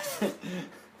 That's right.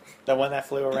 The one that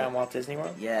flew around Walt Disney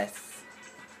World? Yes.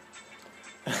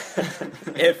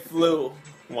 It flew.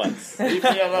 Once. Leave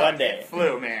me alone. One day. It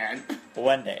flew, man.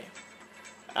 One day.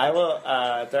 I will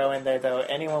throw in there, though,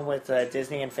 anyone with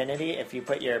Disney Infinity, if you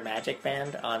put your magic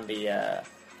band on the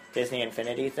Disney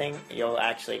Infinity thing, you'll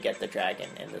actually get the dragon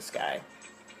in the sky.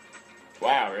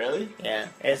 Wow, really? Yeah.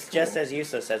 It's just as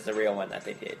useless as the real one that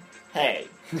they did. Hey.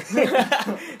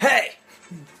 Hey!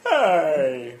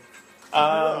 Hey!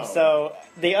 Whoa. So,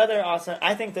 the other awesome...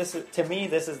 I think this is... To me,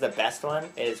 this is the best one,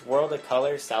 is World of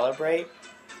Color Celebrate.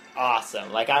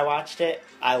 Awesome. Like, I watched it.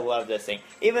 I love this thing.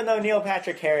 Even though Neil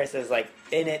Patrick Harris is, like,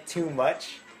 in it too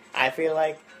much, I feel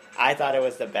like I thought it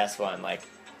was the best one. Like,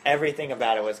 everything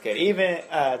about it was good. Even,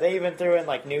 they even threw in,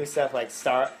 like, new stuff like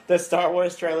the Star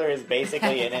Wars trailer is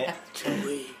basically in it.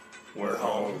 Chewie, We're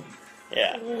home.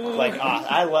 Yeah. Like,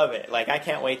 I love it. Like, I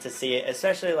can't wait to see it.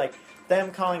 Especially, like,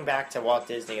 them calling back to Walt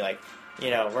Disney, like, you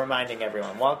know, reminding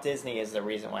everyone, Walt Disney is the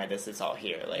reason why this is all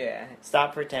here. Like, Yeah.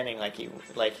 stop pretending like he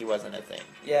wasn't a thing.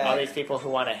 Yeah. All these people who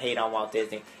want to hate on Walt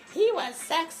Disney. He was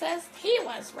sexist. He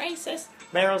was racist.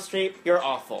 Meryl Streep, you're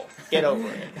awful. Get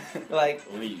over it. Like,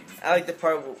 Leave. I like the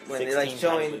part when they're like 16-time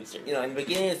showing, loser. you know, in the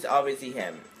beginning it's obviously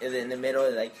him, and then in the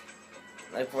middle, like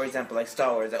for example, like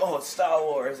Star Wars, like, oh, it's Star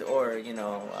Wars, or you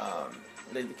know,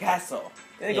 the castle.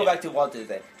 Then they go Yeah. back to Walt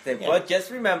Disney. Say, Yeah. but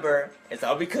just remember, it's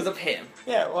all because of him.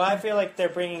 Yeah, well, I feel like they're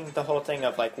bringing the whole thing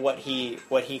of like what he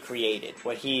created,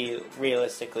 what he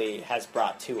realistically has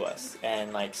brought to us,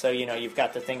 and like so you know you've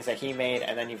got the things that he made,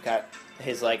 and then you've got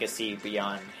his legacy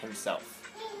beyond himself.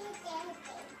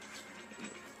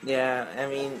 Yeah, I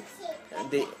mean,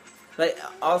 they like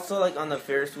also like on the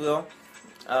Ferris wheel,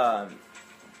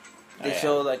 they yeah.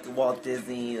 show like Walt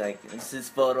Disney, like it's his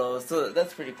photos, so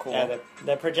that's pretty cool. Yeah,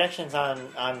 the projections on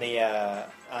the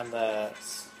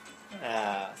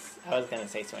I was gonna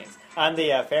say swings on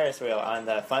the Ferris wheel on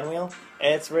the fun wheel.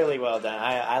 It's really well done.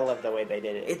 I love the way they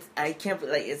did it. I can't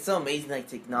like it's so amazing like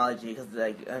technology because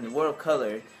like in World of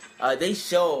Color, they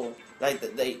show like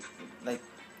they like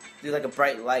do like a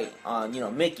bright light on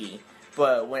Mickey,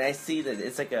 but when I see that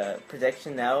it's like a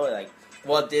projection now like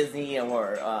Walt Disney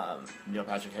or Neil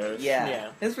Patrick Harris. Yeah.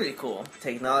 it's pretty cool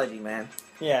technology, man.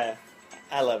 Yeah,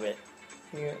 I love it.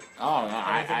 Oh no,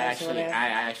 I Anything else you wanna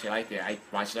add? actually liked it. I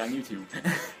watched it on YouTube.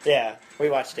 Yeah, we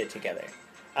watched it together.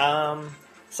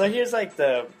 So here's like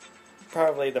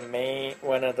probably the main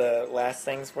one of the last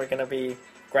things we're gonna be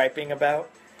griping about.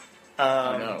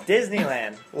 No.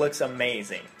 Disneyland looks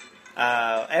amazing.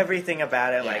 Everything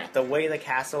about it, Yeah. like the way the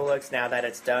castle looks now that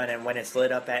it's done, and when it's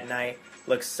lit up at night,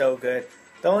 looks so good.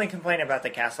 The only complaint about the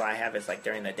castle I have is like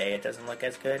during the day it doesn't look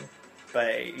as good.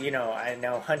 But you know, I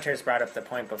know Hunter's brought up the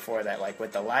point before that like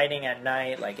with the lighting at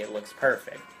night, like it looks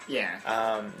perfect.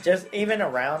 Yeah. Just even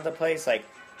around the place, like,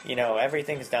 you know,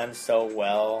 everything's done so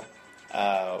well.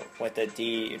 With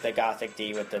the Gothic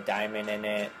D with the diamond in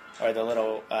it, or the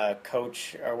little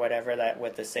coach or whatever that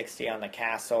with the 60 on the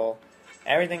castle.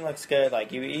 Everything looks good.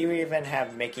 Like you even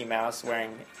have Mickey Mouse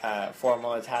wearing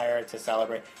formal attire to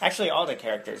celebrate. Actually, all the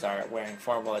characters are wearing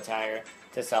formal attire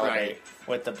to celebrate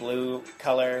with the blue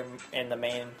color in the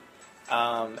main.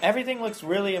 Everything looks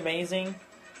really amazing.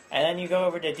 And then you go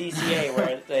over to DCA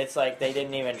where it's like they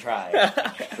didn't even try.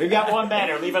 We've got one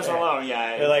banner. Leave us alone,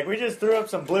 guys. They're like, we just threw up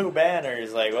some blue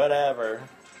banners. Like, whatever.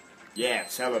 Yeah,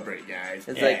 celebrate, guys.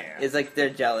 It's like they're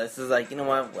jealous. It's like, you know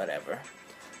what, whatever.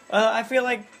 I feel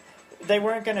like they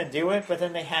weren't gonna do it, but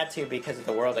then they had to because of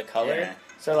the World of Color. Yeah.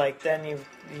 So like then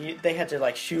they had to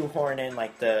like shoehorn in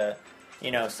like the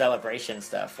celebration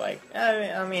stuff. Like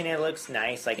I mean it looks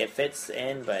nice, like it fits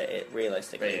in, but it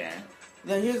realistically. But yeah.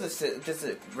 Now here's just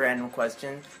a random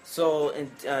question. So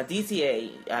in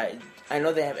DCA, I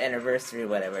know they have anniversary or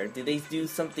whatever. Did they do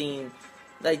something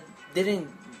like they didn't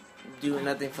do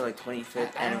nothing for like 25th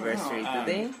I don't know. anniversary? Did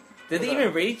they? Did for they the-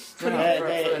 even reach No, 25th? for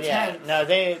the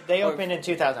 10th. They Or- opened in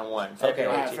 2001.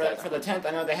 February Okay. For 2001. the 10th,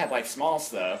 I know they had like small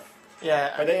stuff,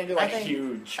 Yeah, but they didn't do I like think-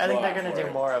 huge. I think they're blowout gonna for do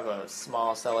it more of a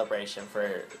small celebration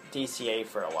for DCA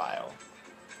for a while.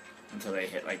 until they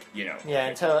hit like Yeah,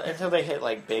 until they hit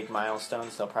like big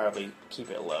milestones, they'll probably keep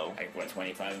it low. like what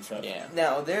 25 and stuff. Yeah.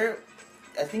 Now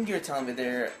I think you were telling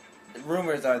me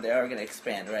rumors are they are going to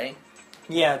expand, right?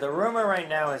 Yeah, the rumor right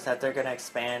now is that they're gonna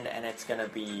expand and it's gonna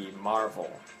be Marvel.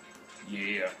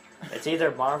 Yeah. It's either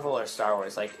Marvel or Star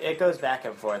Wars. Like it goes back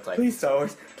and forth. Like Please Star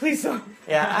Wars, please Star Wars.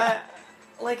 yeah,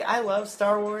 I love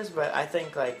Star Wars, but I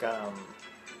think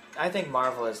I think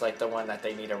Marvel is like the one that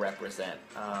they need to represent.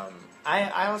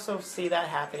 I also see that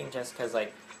happening just because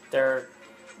like they're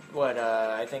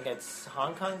I think it's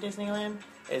Hong Kong Disneyland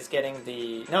is getting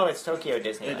it's Tokyo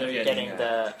Disneyland Tokyo getting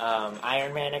Disneyland. the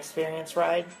Iron Man experience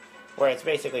ride, where it's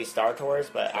basically Star Tours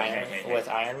but with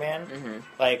Iron Man. Mm-hmm.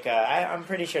 Like I'm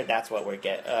pretty sure that's what we're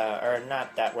or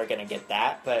not that we're gonna get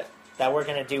that, but that we're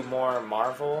gonna do more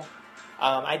Marvel.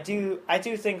 I do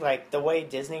think like the way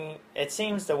Disney's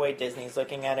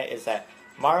looking at it is that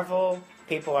Marvel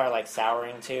people are like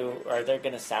souring to, or they're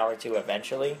gonna sour to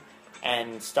eventually.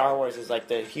 And Star Wars is like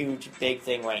the huge big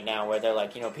thing right now where they're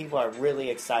like, people are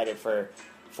really excited for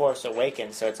Force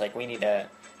Awakens, so it's like we need to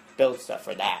build stuff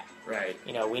for that. Right.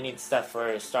 We need stuff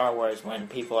for Star Wars when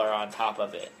people are on top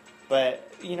of it.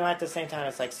 But, at the same time,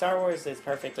 it's like Star Wars is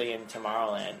perfectly in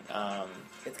Tomorrowland.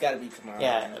 It's got to be Tomorrowland.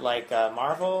 Yeah, like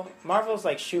Marvel's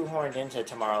like shoehorned into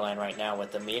Tomorrowland right now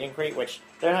with the meet and greet, which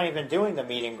they're not even doing the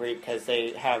meet and greet because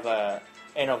they have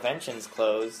Innoventions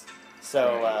closed.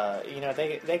 So,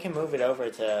 they can move it over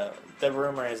to, the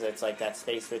rumor is it's like that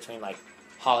space between like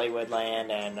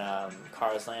Hollywoodland and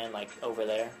Cars Land, like over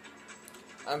there.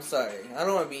 I'm sorry. I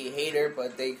don't want to be a hater,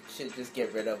 but they should just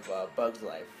get rid of Bugs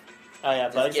Life. Oh yeah,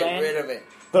 Just Bugs get Land? rid of it.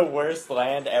 The worst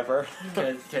land ever.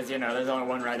 Because there's only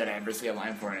one ride that I ever see a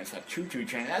line for, and it's a choo-choo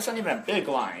train. That's not even a big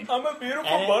line. I'm a beautiful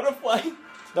And butterfly.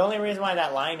 The only reason why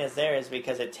that line is there is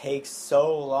because it takes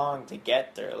so long to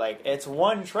get there. Like, it's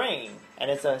one train, and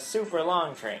it's a super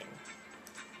long train.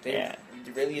 They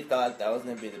really thought that was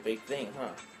going to be the big thing, huh?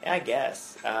 I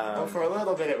guess. Well, for a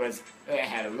little bit it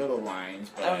had a little lines,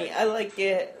 but... I mean, I like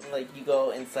it. Like, you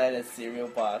go inside a cereal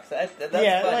box. That's funny.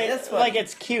 Like, That's funny. like,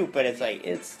 it's cute, but it's like,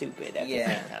 it's stupid at the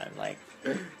same time. Like,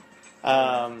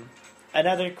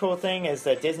 another cool thing is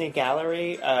the Disney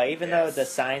Gallery. Even though the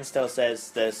sign still says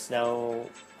the snow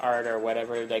art or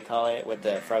whatever they call it with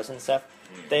the Frozen stuff,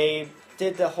 they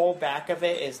did the whole back of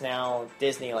it is now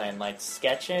Disneyland, like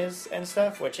sketches and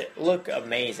stuff, which look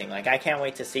amazing. Like, I can't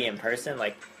wait to see in person,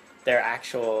 like their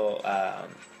actual,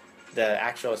 the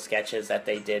actual sketches that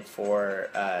they did for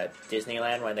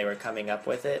Disneyland when they were coming up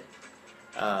with it.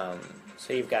 So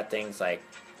you've got things like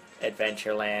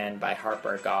Adventureland by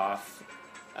Harper Goff,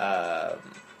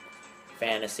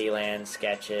 Fantasyland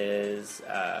sketches,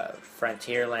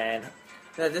 Frontierland.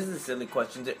 Now, this is a silly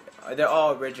question. They're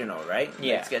all original, right?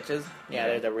 Yeah. Like sketches? Yeah,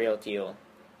 they're the real deal.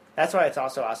 That's why it's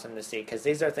also awesome to see, because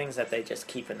these are things that they just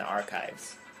keep in the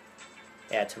archives.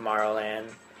 Yeah,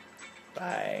 Tomorrowland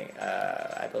by,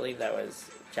 I believe that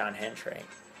was John Hench, right?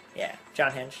 Yeah,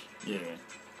 John Hench. Yeah.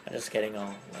 I'm just getting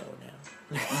all low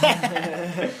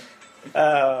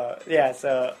now. Yeah,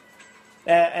 so...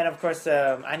 and of course,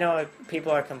 I know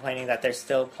people are complaining that they're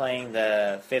still playing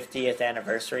the 50th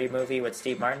anniversary movie with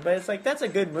Steve Martin, but it's like, that's a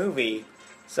good movie.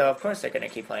 So of course they're going to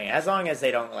keep playing it, as long as they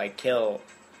don't like kill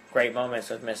great moments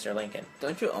with Mr. Lincoln.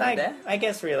 Don't you own that? I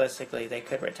guess realistically they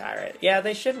could retire it. Yeah,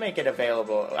 they should make it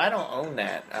available. I don't own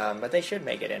that, but they should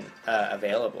make it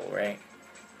available, right?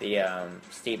 The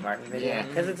Steve Martin video, Yeah.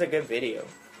 because it's a good video.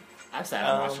 I've sat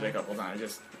and watched it a couple times.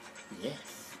 Just yes.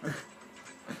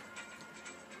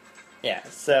 Yeah,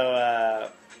 so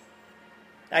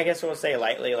I guess we'll say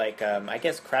lightly, like, I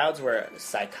guess crowds were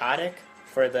psychotic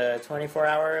for the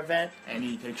 24-hour event.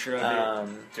 Any picture of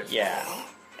it? Just Yeah,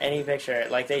 any picture.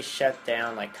 Like, they shut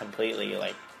down, like, completely.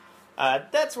 Like,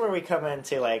 that's where we come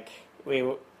into, like,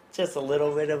 just a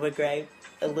little bit of a gripe.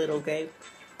 A little gripe.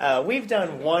 We've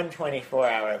done one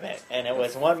 24-hour event, and it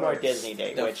was One More Disney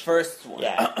Day. The which, first one.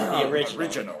 Yeah, the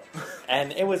original.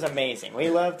 And it was amazing. We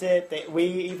loved it. We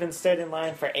even stood in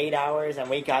line for 8 hours, and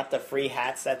we got the free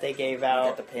hats that they gave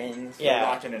out. Got the pins. Yeah. We're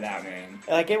rocking it out, man.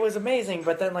 Like, it was amazing,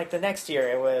 but then, like, the next year,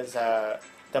 it was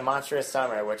the Monstrous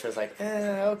Summer, which was like,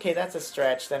 okay, that's a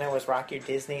stretch. Then it was Rock Your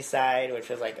Disney Side, which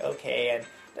was like, okay.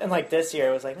 And like, this year,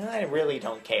 it was like, I really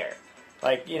don't care.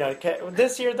 Like,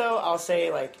 this year, though, I'll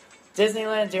say, like,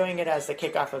 Disneyland doing it as the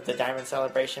kickoff of the Diamond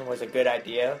Celebration was a good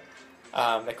idea.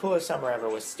 The Coolest Summer Ever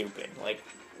was stupid. Like,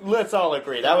 let's all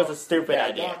agree, that was a stupid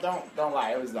idea. Don't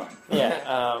lie, it was dumb.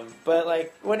 Yeah, but,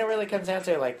 like, when it really comes down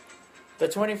to it, like, the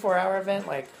 24-hour event,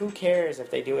 like, who cares if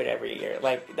they do it every year?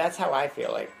 Like, that's how I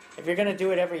feel. Like, if you're going to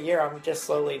do it every year, I'm just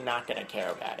slowly not going to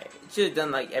care about it. Should have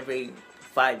done, like, every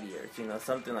 5 years,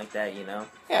 something like that,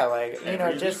 Yeah, like,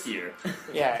 Every just... year.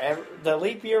 Yeah, the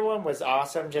leap year one was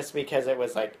awesome just because it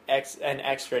was, like, an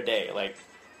extra day. Like,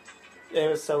 it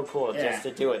was so cool just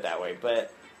to do it that way.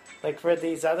 But, like, for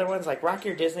these other ones, like, Rock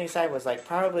Your Disney Side was, like,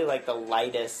 probably, like, the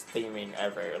lightest theming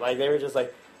ever. Like, they were just,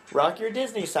 like, Rock Your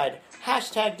Disney Side,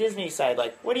 hashtag Disney Side.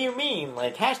 Like, what do you mean?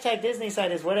 Like, hashtag Disney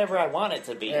Side is whatever I want it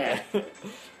to be. Yeah.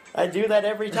 I do that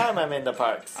every time I'm in the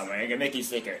parks. I'm wearing a Mickey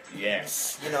sticker.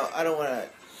 Yes. I don't want to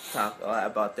talk a lot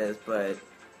about this, but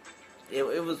it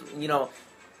was,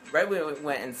 right when we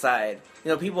went inside,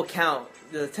 people count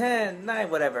the 10, 9,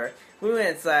 whatever. We went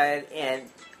inside, and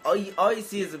all you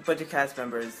see is a bunch of cast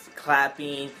members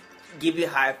clapping, give you a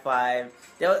high five.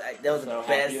 That was So the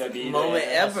happy to best be moment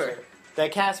there. ever. The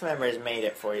cast members made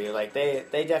it for you. Like they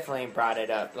definitely brought it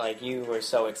up. Like you were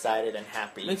so excited and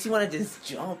happy. Makes you want to just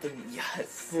jump and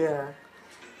yes. Yeah.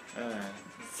 Uh,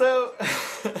 So I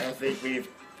think we've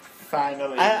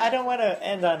finally. I don't want to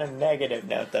end on a negative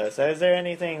note though. So is there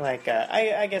anything like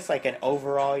I guess like an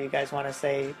overall you guys want to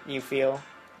say you feel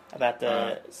about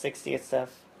the 60th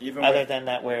stuff? Even Other with, than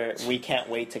that, we can't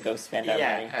wait to go spend our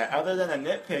money. other than the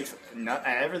nitpicks,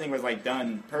 everything was like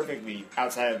done perfectly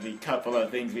outside of the couple of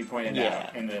things we pointed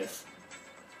out in this.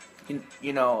 The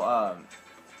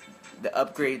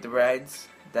upgrade the rides.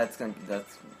 That's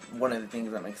one of the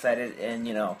things I'm excited, and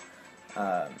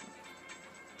I'm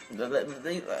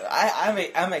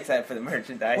excited for the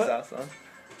merchandise also.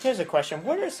 Here's a question: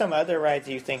 what are some other rides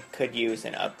you think could use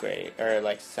an upgrade or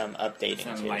like some updating?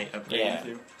 Some to? light upgrade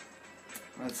too.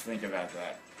 Let's think about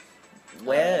that.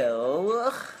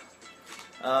 Well,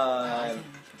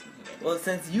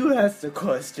 since you asked the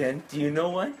question, do you know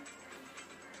one?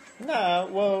 No,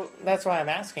 well, that's why I'm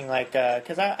asking. Like,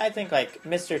 because I think like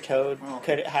Mr. Toad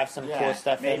could have some cool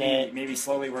stuff in it. Maybe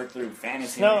slowly work through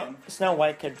Fantasyland. Snow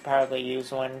White could probably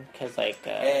use one because like.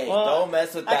 Hey, don't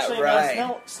mess with that ride.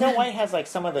 No, Snow White has like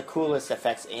some of the coolest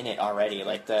effects in it already.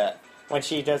 Like when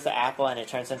she does the apple and it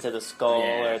turns into the skull,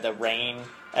 or the rain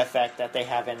effect that they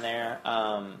have in there.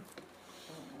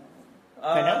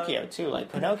 Pinocchio too.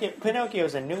 Like Pinocchio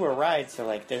is a newer ride, so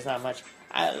like there's not much.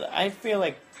 I feel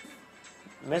like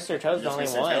Mr. Toad's the only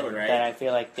one that I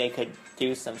feel like they could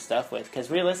do some stuff with,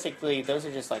 because realistically, those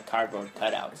are just like cardboard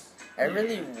cutouts. I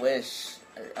really wish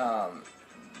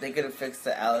they could have fixed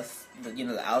the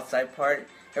the outside part.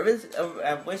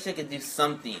 I wish they could do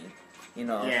something,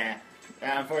 Yeah.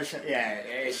 Unfortunately,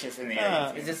 it's just in the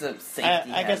end. It's just a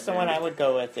safety I guess the hazard. one I would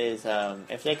go with is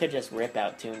if they could just rip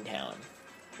out Toontown.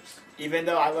 Even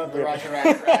though I love the Roger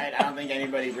Rabbit ride, I don't think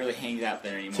anybody really hangs out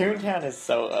there anymore. Toontown is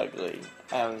so ugly.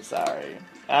 I'm sorry.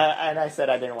 And I said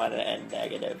I didn't want to end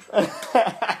negative.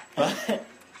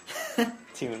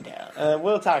 Toontown.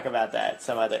 We'll talk about that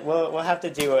some other. We'll have to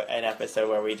do an episode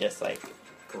where we just like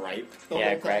gripe.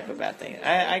 gripe about things.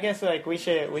 I guess like we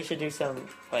should do some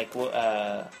like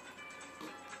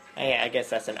I guess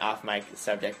that's an off mic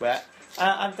subject, but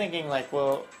I'm thinking like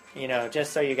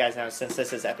just so you guys know, since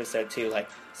this is episode 2, like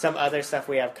some other stuff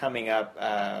we have coming up,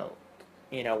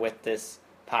 with this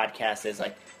podcast is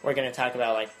like we're going to talk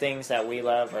about like things that we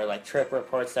love, or like trip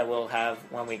reports that we'll have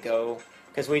when we go,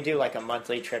 because we do like a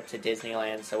monthly trip to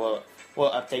Disneyland, so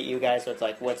we'll update you guys with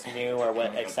like what's new or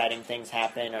what exciting things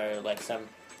happen, or like some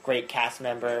great cast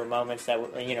member moments that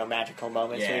magical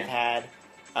moments we've had.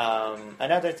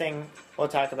 Another thing we'll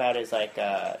talk about is like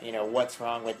what's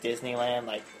wrong with Disneyland.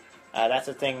 Like that's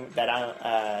a thing that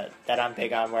I'm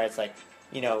big on, where it's like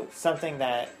something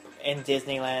that in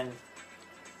Disneyland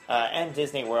and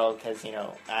Disney World, because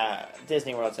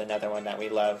Disney World's another one that we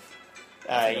love.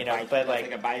 But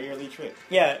like a bi-yearly trip.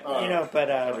 Yeah,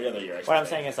 Every other year. What I'm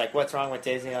saying is like what's wrong with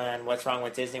Disneyland, what's wrong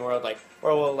with Disney World, like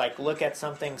where we'll like look at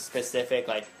something specific,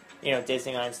 like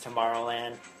Disneyland's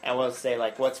Tomorrowland, and we'll say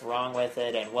like what's wrong with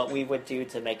it and what we would do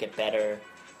to make it better.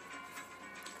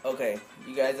 Okay,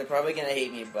 you guys are probably gonna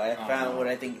hate me, but I found what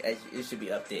I think it should be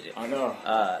updated. Oh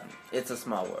no! It's a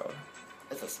Small World.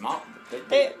 It's a small.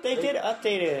 They did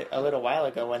update it a little while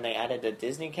ago when they added the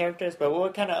Disney characters, but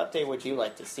what kind of update would you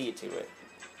like to see to it?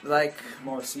 Like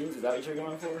more scenes? Is that what you're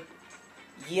going for?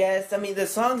 Yes, I mean the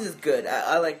songs is good.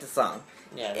 I like the song.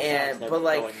 Yeah, but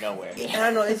like going nowhere.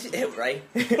 I don't know. It's right.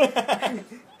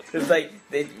 It's like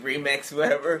they remix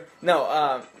whatever.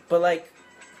 No, but like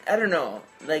I don't know.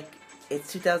 Like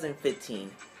it's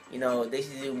 2015. They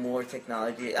should do more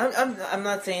technology. I'm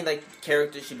not saying like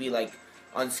characters should be like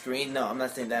on screen. No, I'm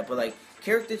not saying that. But like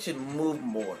characters should move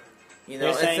more.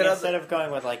 You're saying instead of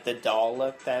going with like the doll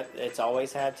look that it's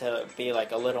always had, to be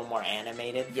like a little more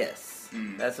animated. Yes,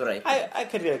 that's what I think. I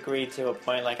could agree to a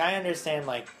point. Like I understand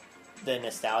like the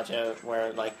nostalgia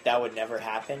where like that would never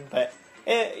happen, but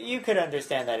you could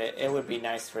understand that it would be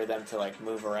nice for them to like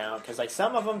move around, because like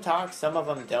some of them talk, some of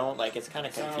them don't. Like it's kind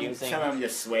of confusing. Some of them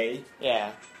just sway.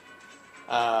 Yeah.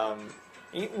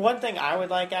 One thing I would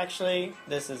like, actually,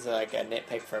 this is like a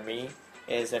nitpick for me,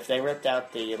 is if they ripped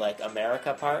out the like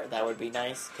America part, that would be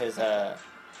nice, because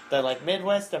the like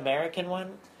Midwest American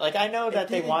one, like I know that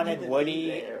they wanted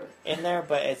Woody in there,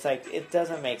 but it's like it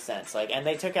doesn't make sense. Like, and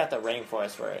they took out the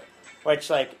rainforest for it, which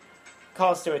like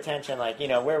calls to attention, like,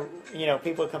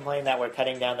 people complain that we're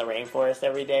cutting down the rainforest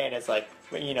every day, and it's like,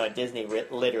 Disney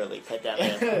literally cut down the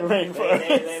rainforest.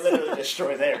 they literally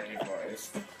destroy their rainforest.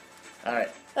 All right.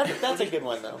 That's a good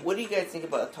one, though. What do you guys think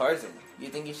about Tarzan? You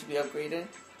think it should be upgraded?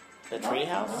 The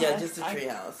treehouse? Yeah, just the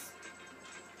treehouse.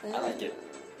 I like it.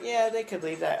 Yeah, they could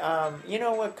leave that. You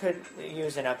know what could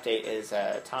use an update is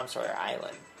Tom Sawyer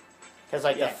Island. Because,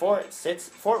 the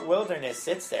Fort Wilderness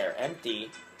sits there empty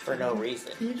for no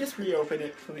reason. Can you just reopen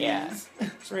it, please? Yeah,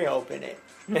 just reopen it.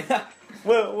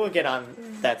 We'll get on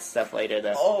that stuff later,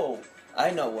 though. Oh, I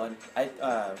know one.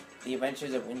 The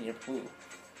Adventures of Winnie the Pooh.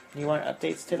 You want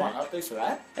updates to that? Want updates for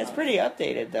that? It's pretty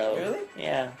updated, though. Really?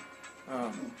 Yeah.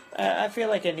 I feel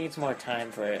like it needs more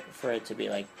time for it to be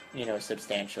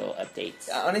substantial updates.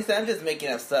 Honestly, I'm just making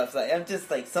up stuff. I'm just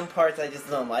some parts I just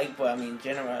don't like, but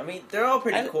they're all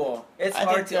pretty cool. It's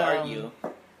hard to argue.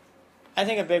 I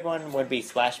think a big one would be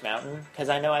Splash Mountain, because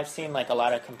I know I've seen a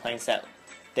lot of complaints that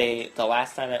the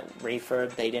last time it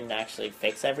refurbed, they didn't actually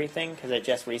fix everything because it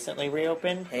just recently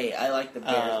reopened. Hey, I like the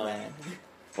bears, man.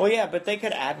 Well, yeah, but they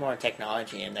could add more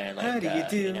technology in there, How do you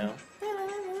do?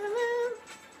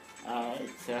 Alright,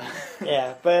 so...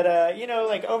 Yeah, but,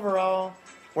 overall,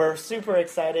 we're super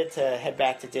excited to head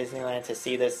back to Disneyland to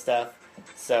see this stuff.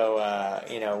 So,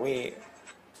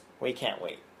 we can't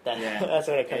wait. That's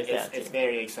what it comes down to. It's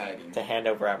very exciting. To hand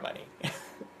over our money.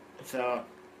 So,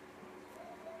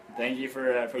 thank you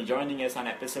for joining us on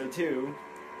episode 2.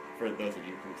 For those of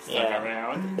you who stuck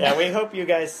around. Yeah, we hope you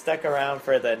guys stuck around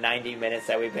for the 90 minutes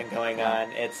that we've been going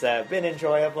on. It's been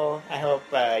enjoyable. I hope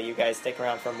you guys stick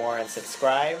around for more and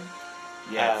subscribe.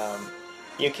 Yes.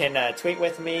 You can tweet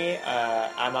with me.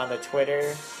 I'm on the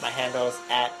Twitter. My handle's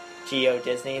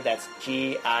 @GioDisney. That's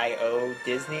GIO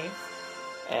Disney.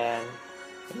 And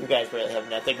you guys really have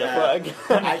nothing to plug.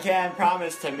 I can't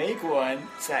promise to make one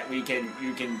so that you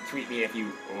can tweet me if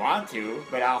you want to,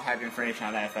 but I'll have information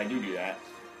on that if I do that.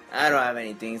 I don't have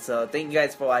anything, so thank you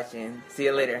guys for watching. See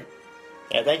you later.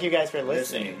 Yeah, thank you guys for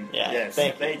listening. Yeah, yes,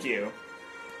 thank you.